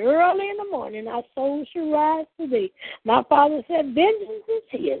Almighty, early in the morning our soul shall rise to thee. My Father said, vengeance is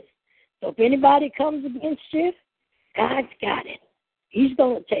his. So if anybody comes against you, God's got it. He's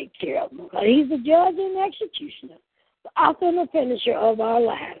going to take care of them because he's the judge and executioner, the author and the finisher of our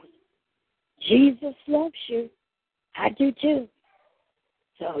lives. Jesus loves you. I do too.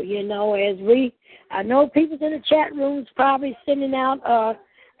 So, I know people in the chat rooms probably sending out,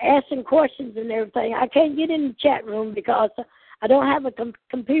 asking questions and everything. I can't get in the chat room because I don't have a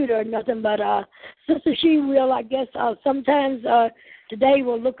computer or nothing, but Sister She will, I guess, sometimes today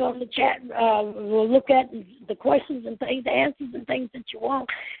we'll look on the chat, we'll look at the questions and things, the answers and things that you want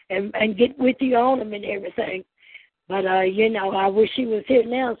and get with you on them and everything. But, I wish she was here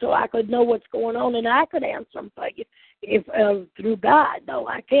now so I could know what's going on and I could answer them for you. If through God, though,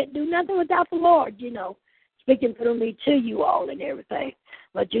 I can't do nothing without the Lord, speaking through me to you all and everything.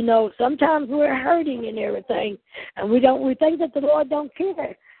 But sometimes we're hurting and everything, and we think that the Lord don't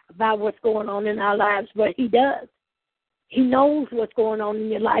care about what's going on in our lives, but He does. He knows what's going on in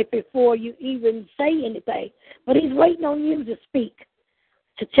your life before you even say anything. But He's waiting on you to speak,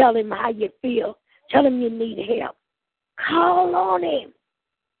 to tell Him how you feel, tell Him you need help. Call on Him,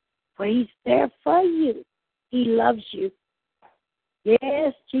 for He's there for you. He loves you.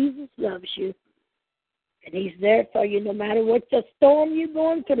 Yes, Jesus loves you. And He's there for you no matter what the storm you're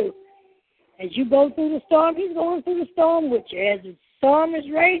going through. As you go through the storm, He's going through the storm with you. As the storm is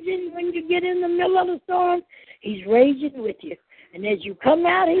raging, when you get in the middle of the storm, He's raging with you. And as you come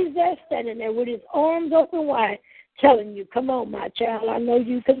out, He's there standing there with His arms open wide, telling you, come on, my child, I know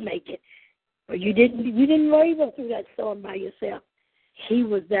you can make it. But you didn't waver through that storm by yourself. He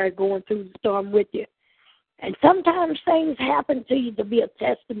was there going through the storm with you. And sometimes things happen to you to be a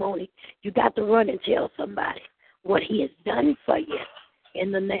testimony. You got to run and tell somebody what He has done for you.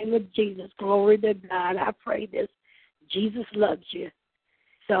 In the name of Jesus, glory to God. I pray this. Jesus loves you.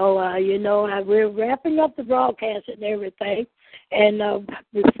 So, we're wrapping up the broadcast and everything. And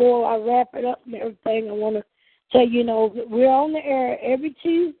before I wrap it up and everything, I want to tell you, we're on the air every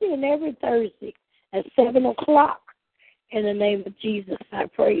Tuesday and every Thursday at 7 o'clock. In the name of Jesus, I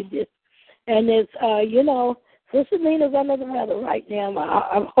pray this. And it's, Sister Nina's under the weather right now.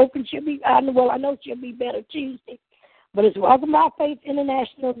 I'm hoping I know she'll be better Tuesday. But it's Welcome by Faith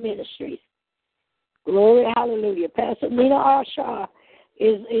International Ministries. Glory, hallelujah. Pastor Nina R. Shaw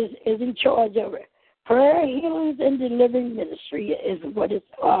is in charge of it. Prayer, Healings, and Delivering Ministry is what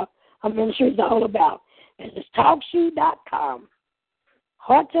our ministry is all about. And it's TalkShoe.com.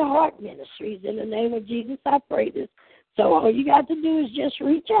 Heart to Heart Ministries. In the name of Jesus, I pray this. So all you got to do is just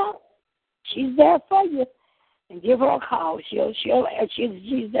reach out. She's there for you, and give her a call. She's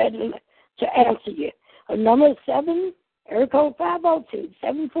there to answer you. Her number is area code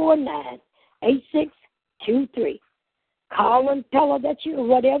 502-749-8623. Call and tell her that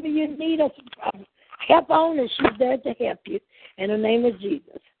whatever you need help on, and she's there to help you. In the name of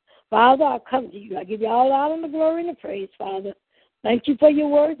Jesus, Father, I come to you. I give you all honor and the glory and the praise, Father. Thank you for your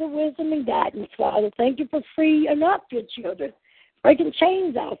words of wisdom and guidance, Father. Thank you for freeing up your children, breaking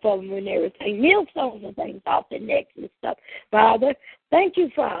chains off of them and everything, millstones and things off their necks and stuff. Father, thank you,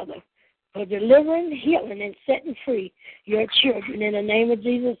 Father, for delivering, healing, and setting free your children. In the name of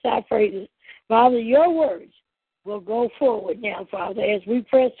Jesus, I pray this. Father, your words will go forward now, Father, as we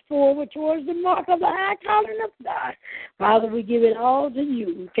press forward towards the mark of the high calling of God. Father, we give it all to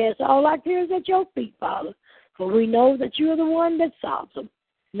you. We cast all our cares at your feet, Father, For we know that you are the one that solves them,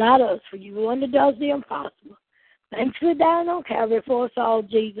 not us, for you're the one that does the impossible. Thanks for dying on Calvary for us all,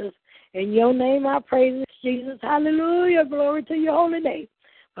 Jesus. In your name I praise this, Jesus. Hallelujah. Glory to your holy name.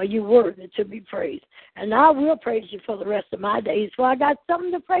 For you worthy to be praised. And I will praise you for the rest of my days, for I got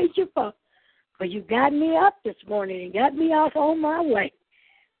something to praise you for. For you got me up this morning and got me off on my way.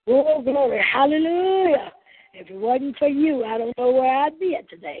 Oh, glory. Hallelujah. If it wasn't for you, I don't know where I'd be at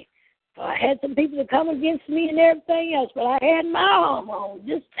today. For I had some people to come against me and everything else, but I had my arm on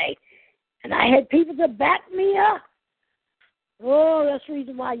this day. And I had people to back me up. Oh, that's the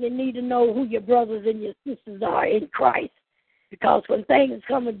reason why you need to know who your brothers and your sisters are in Christ. Because when things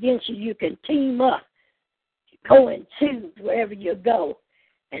come against you, you can team up, go and choose wherever you go,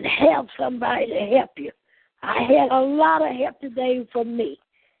 and have somebody to help you. I had a lot of help today from me.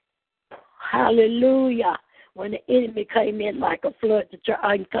 Hallelujah. When the enemy came in like a flood to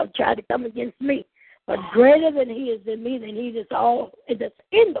try to come against me. But greater than he is in me, than he is all that's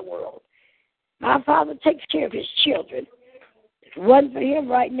in the world. My Father takes care of his children. If it wasn't for him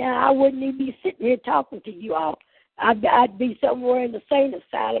right now, I wouldn't even be sitting here talking to you all. I'd be somewhere in the sane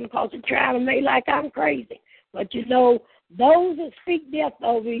asylum because they're trying to make like I'm crazy. But you know, those that speak death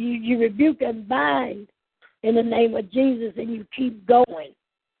over you, you rebuke and bind in the name of Jesus, and you keep going.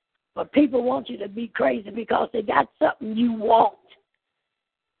 But people want you to be crazy because they got something you want.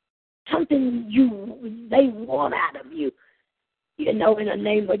 Something they want out of you, you know, in the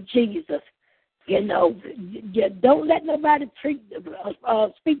name of Jesus. You know, you don't let nobody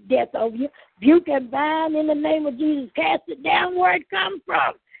speak death over you. Rebuke and bind in the name of Jesus. Cast it down where it comes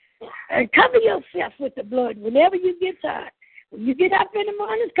from. And cover yourself with the blood whenever you get tired. When you get up in the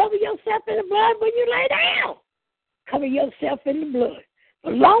morning, cover yourself in the blood. When you lay down, cover yourself in the blood.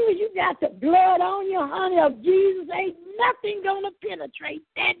 As long as you got the blood on you, honey, of Jesus, ain't nothing going to penetrate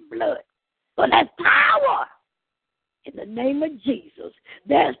that blood. But there's power in the name of Jesus.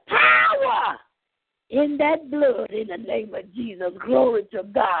 There's power in that blood in the name of Jesus. Glory to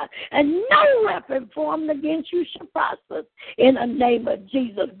God. And no weapon formed against you shall prosper in the name of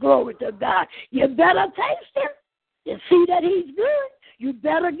Jesus. Glory to God. You better taste him and see that he's good. You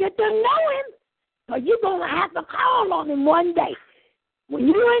better get to know him, or you're going to have to call on him one day. When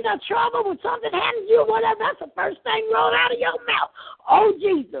you're in trouble, when something happens to you, whatever, that's the first thing rolled out of your mouth. Oh,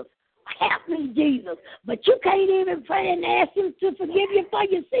 Jesus. Help me, Jesus. But you can't even pray and ask him to forgive you for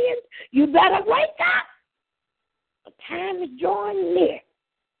your sins. You better wake up. The time is drawing near.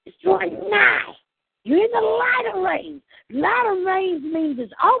 It's drawing nigh. You're in the latter rain. Latter rain means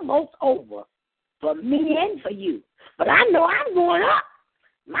it's almost over for me and for you. But I know I'm going up.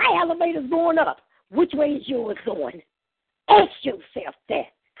 My elevator's going up. Which way is yours going? Ask yourself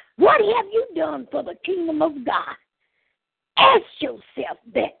that. What have you done for the kingdom of God? Ask yourself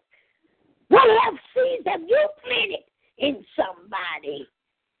that. What seeds have you planted in somebody?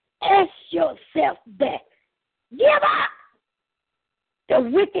 Ask yourself that. Give up the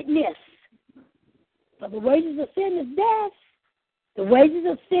wickedness. For the wages of sin is death. The wages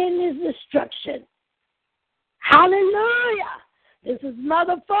of sin is destruction. Hallelujah. This is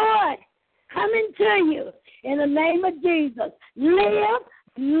Mother Ford coming to you in the name of Jesus. Live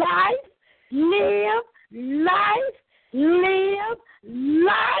life, live life, live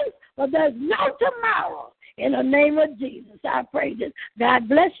life. But there's no tomorrow. In the name of Jesus, I pray this. God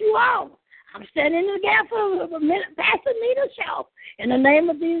bless you all. I'm standing in the gap for Pastor Nita Shaw. In the name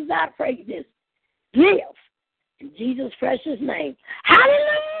of Jesus, I pray this. Live in Jesus' precious name.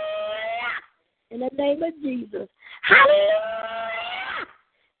 Hallelujah! In the name of Jesus. Hallelujah!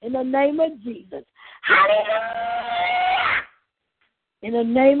 In the name of Jesus. Hallelujah! In the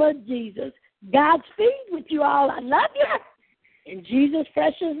name of Jesus. Godspeed with you all. I love you. In Jesus'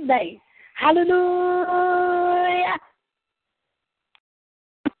 precious name. Hallelujah.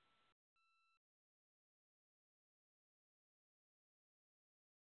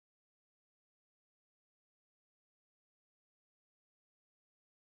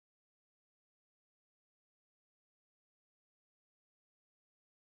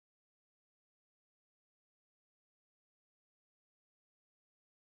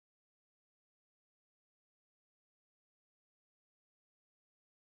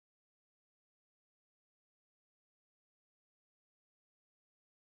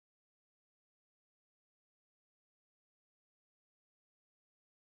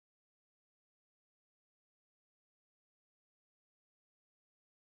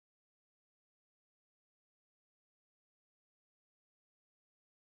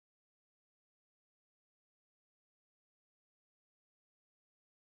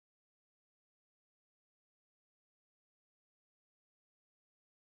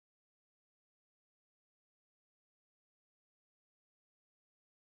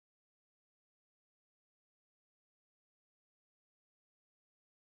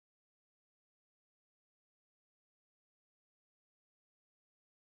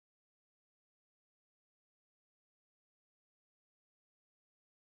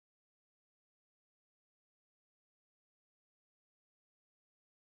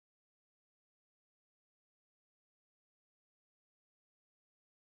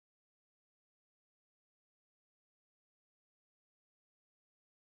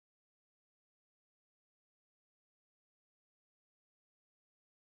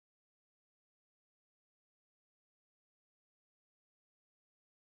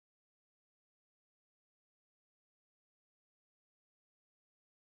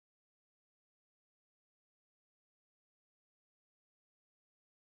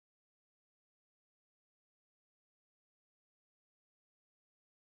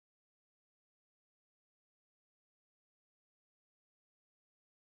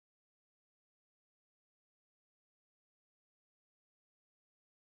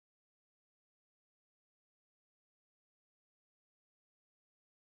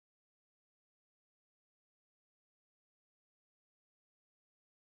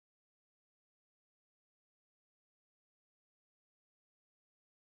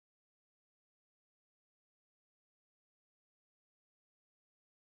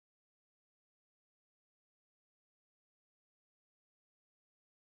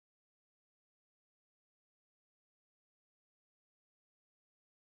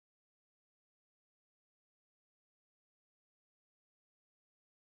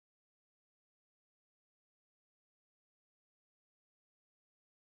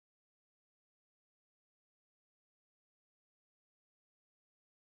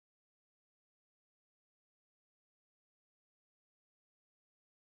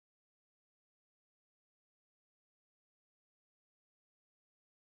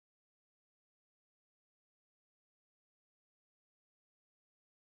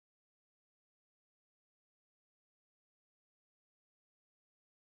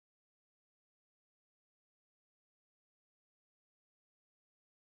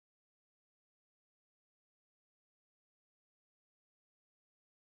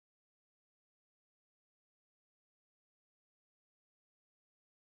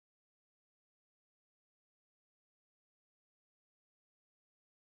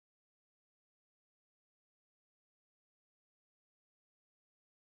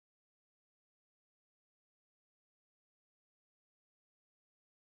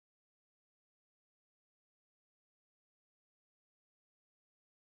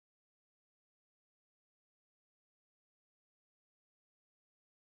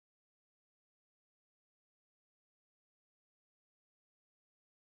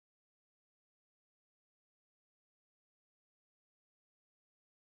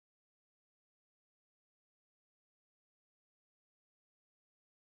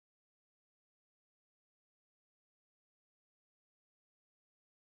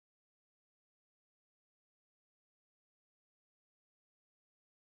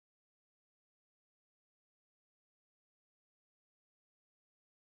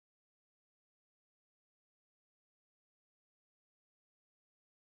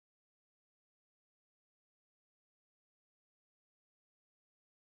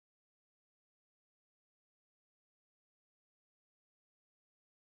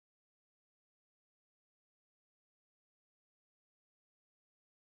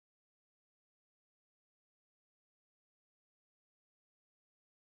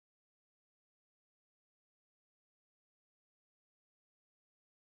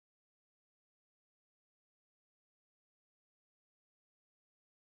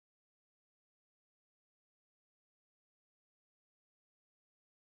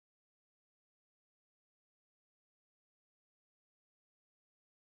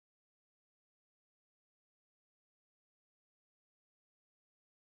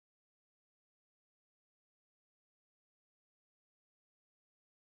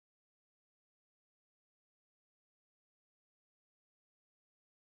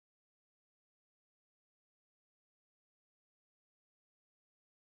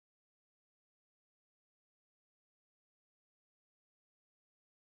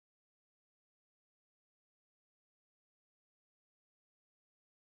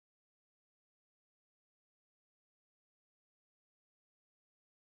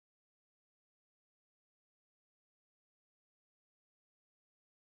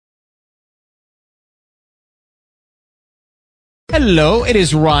 Hello, it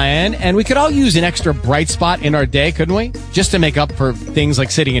is Ryan, and we could all use an extra bright spot in our day, couldn't we? Just to make up for things like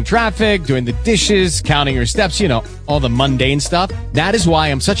sitting in traffic, doing the dishes, counting your steps, you know, all the mundane stuff. That is why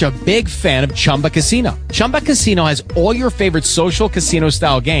I'm such a big fan of Chumba Casino. Chumba Casino has all your favorite social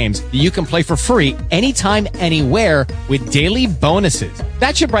casino-style games that you can play for free anytime, anywhere with daily bonuses.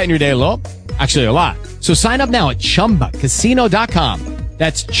 That should brighten your day a little. Actually, a lot. So sign up now at ChumbaCasino.com.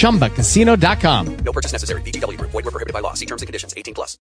 That's ChumbaCasino.com. No purchase necessary. VGW Group. Void where prohibited by law. See terms and conditions. 18+.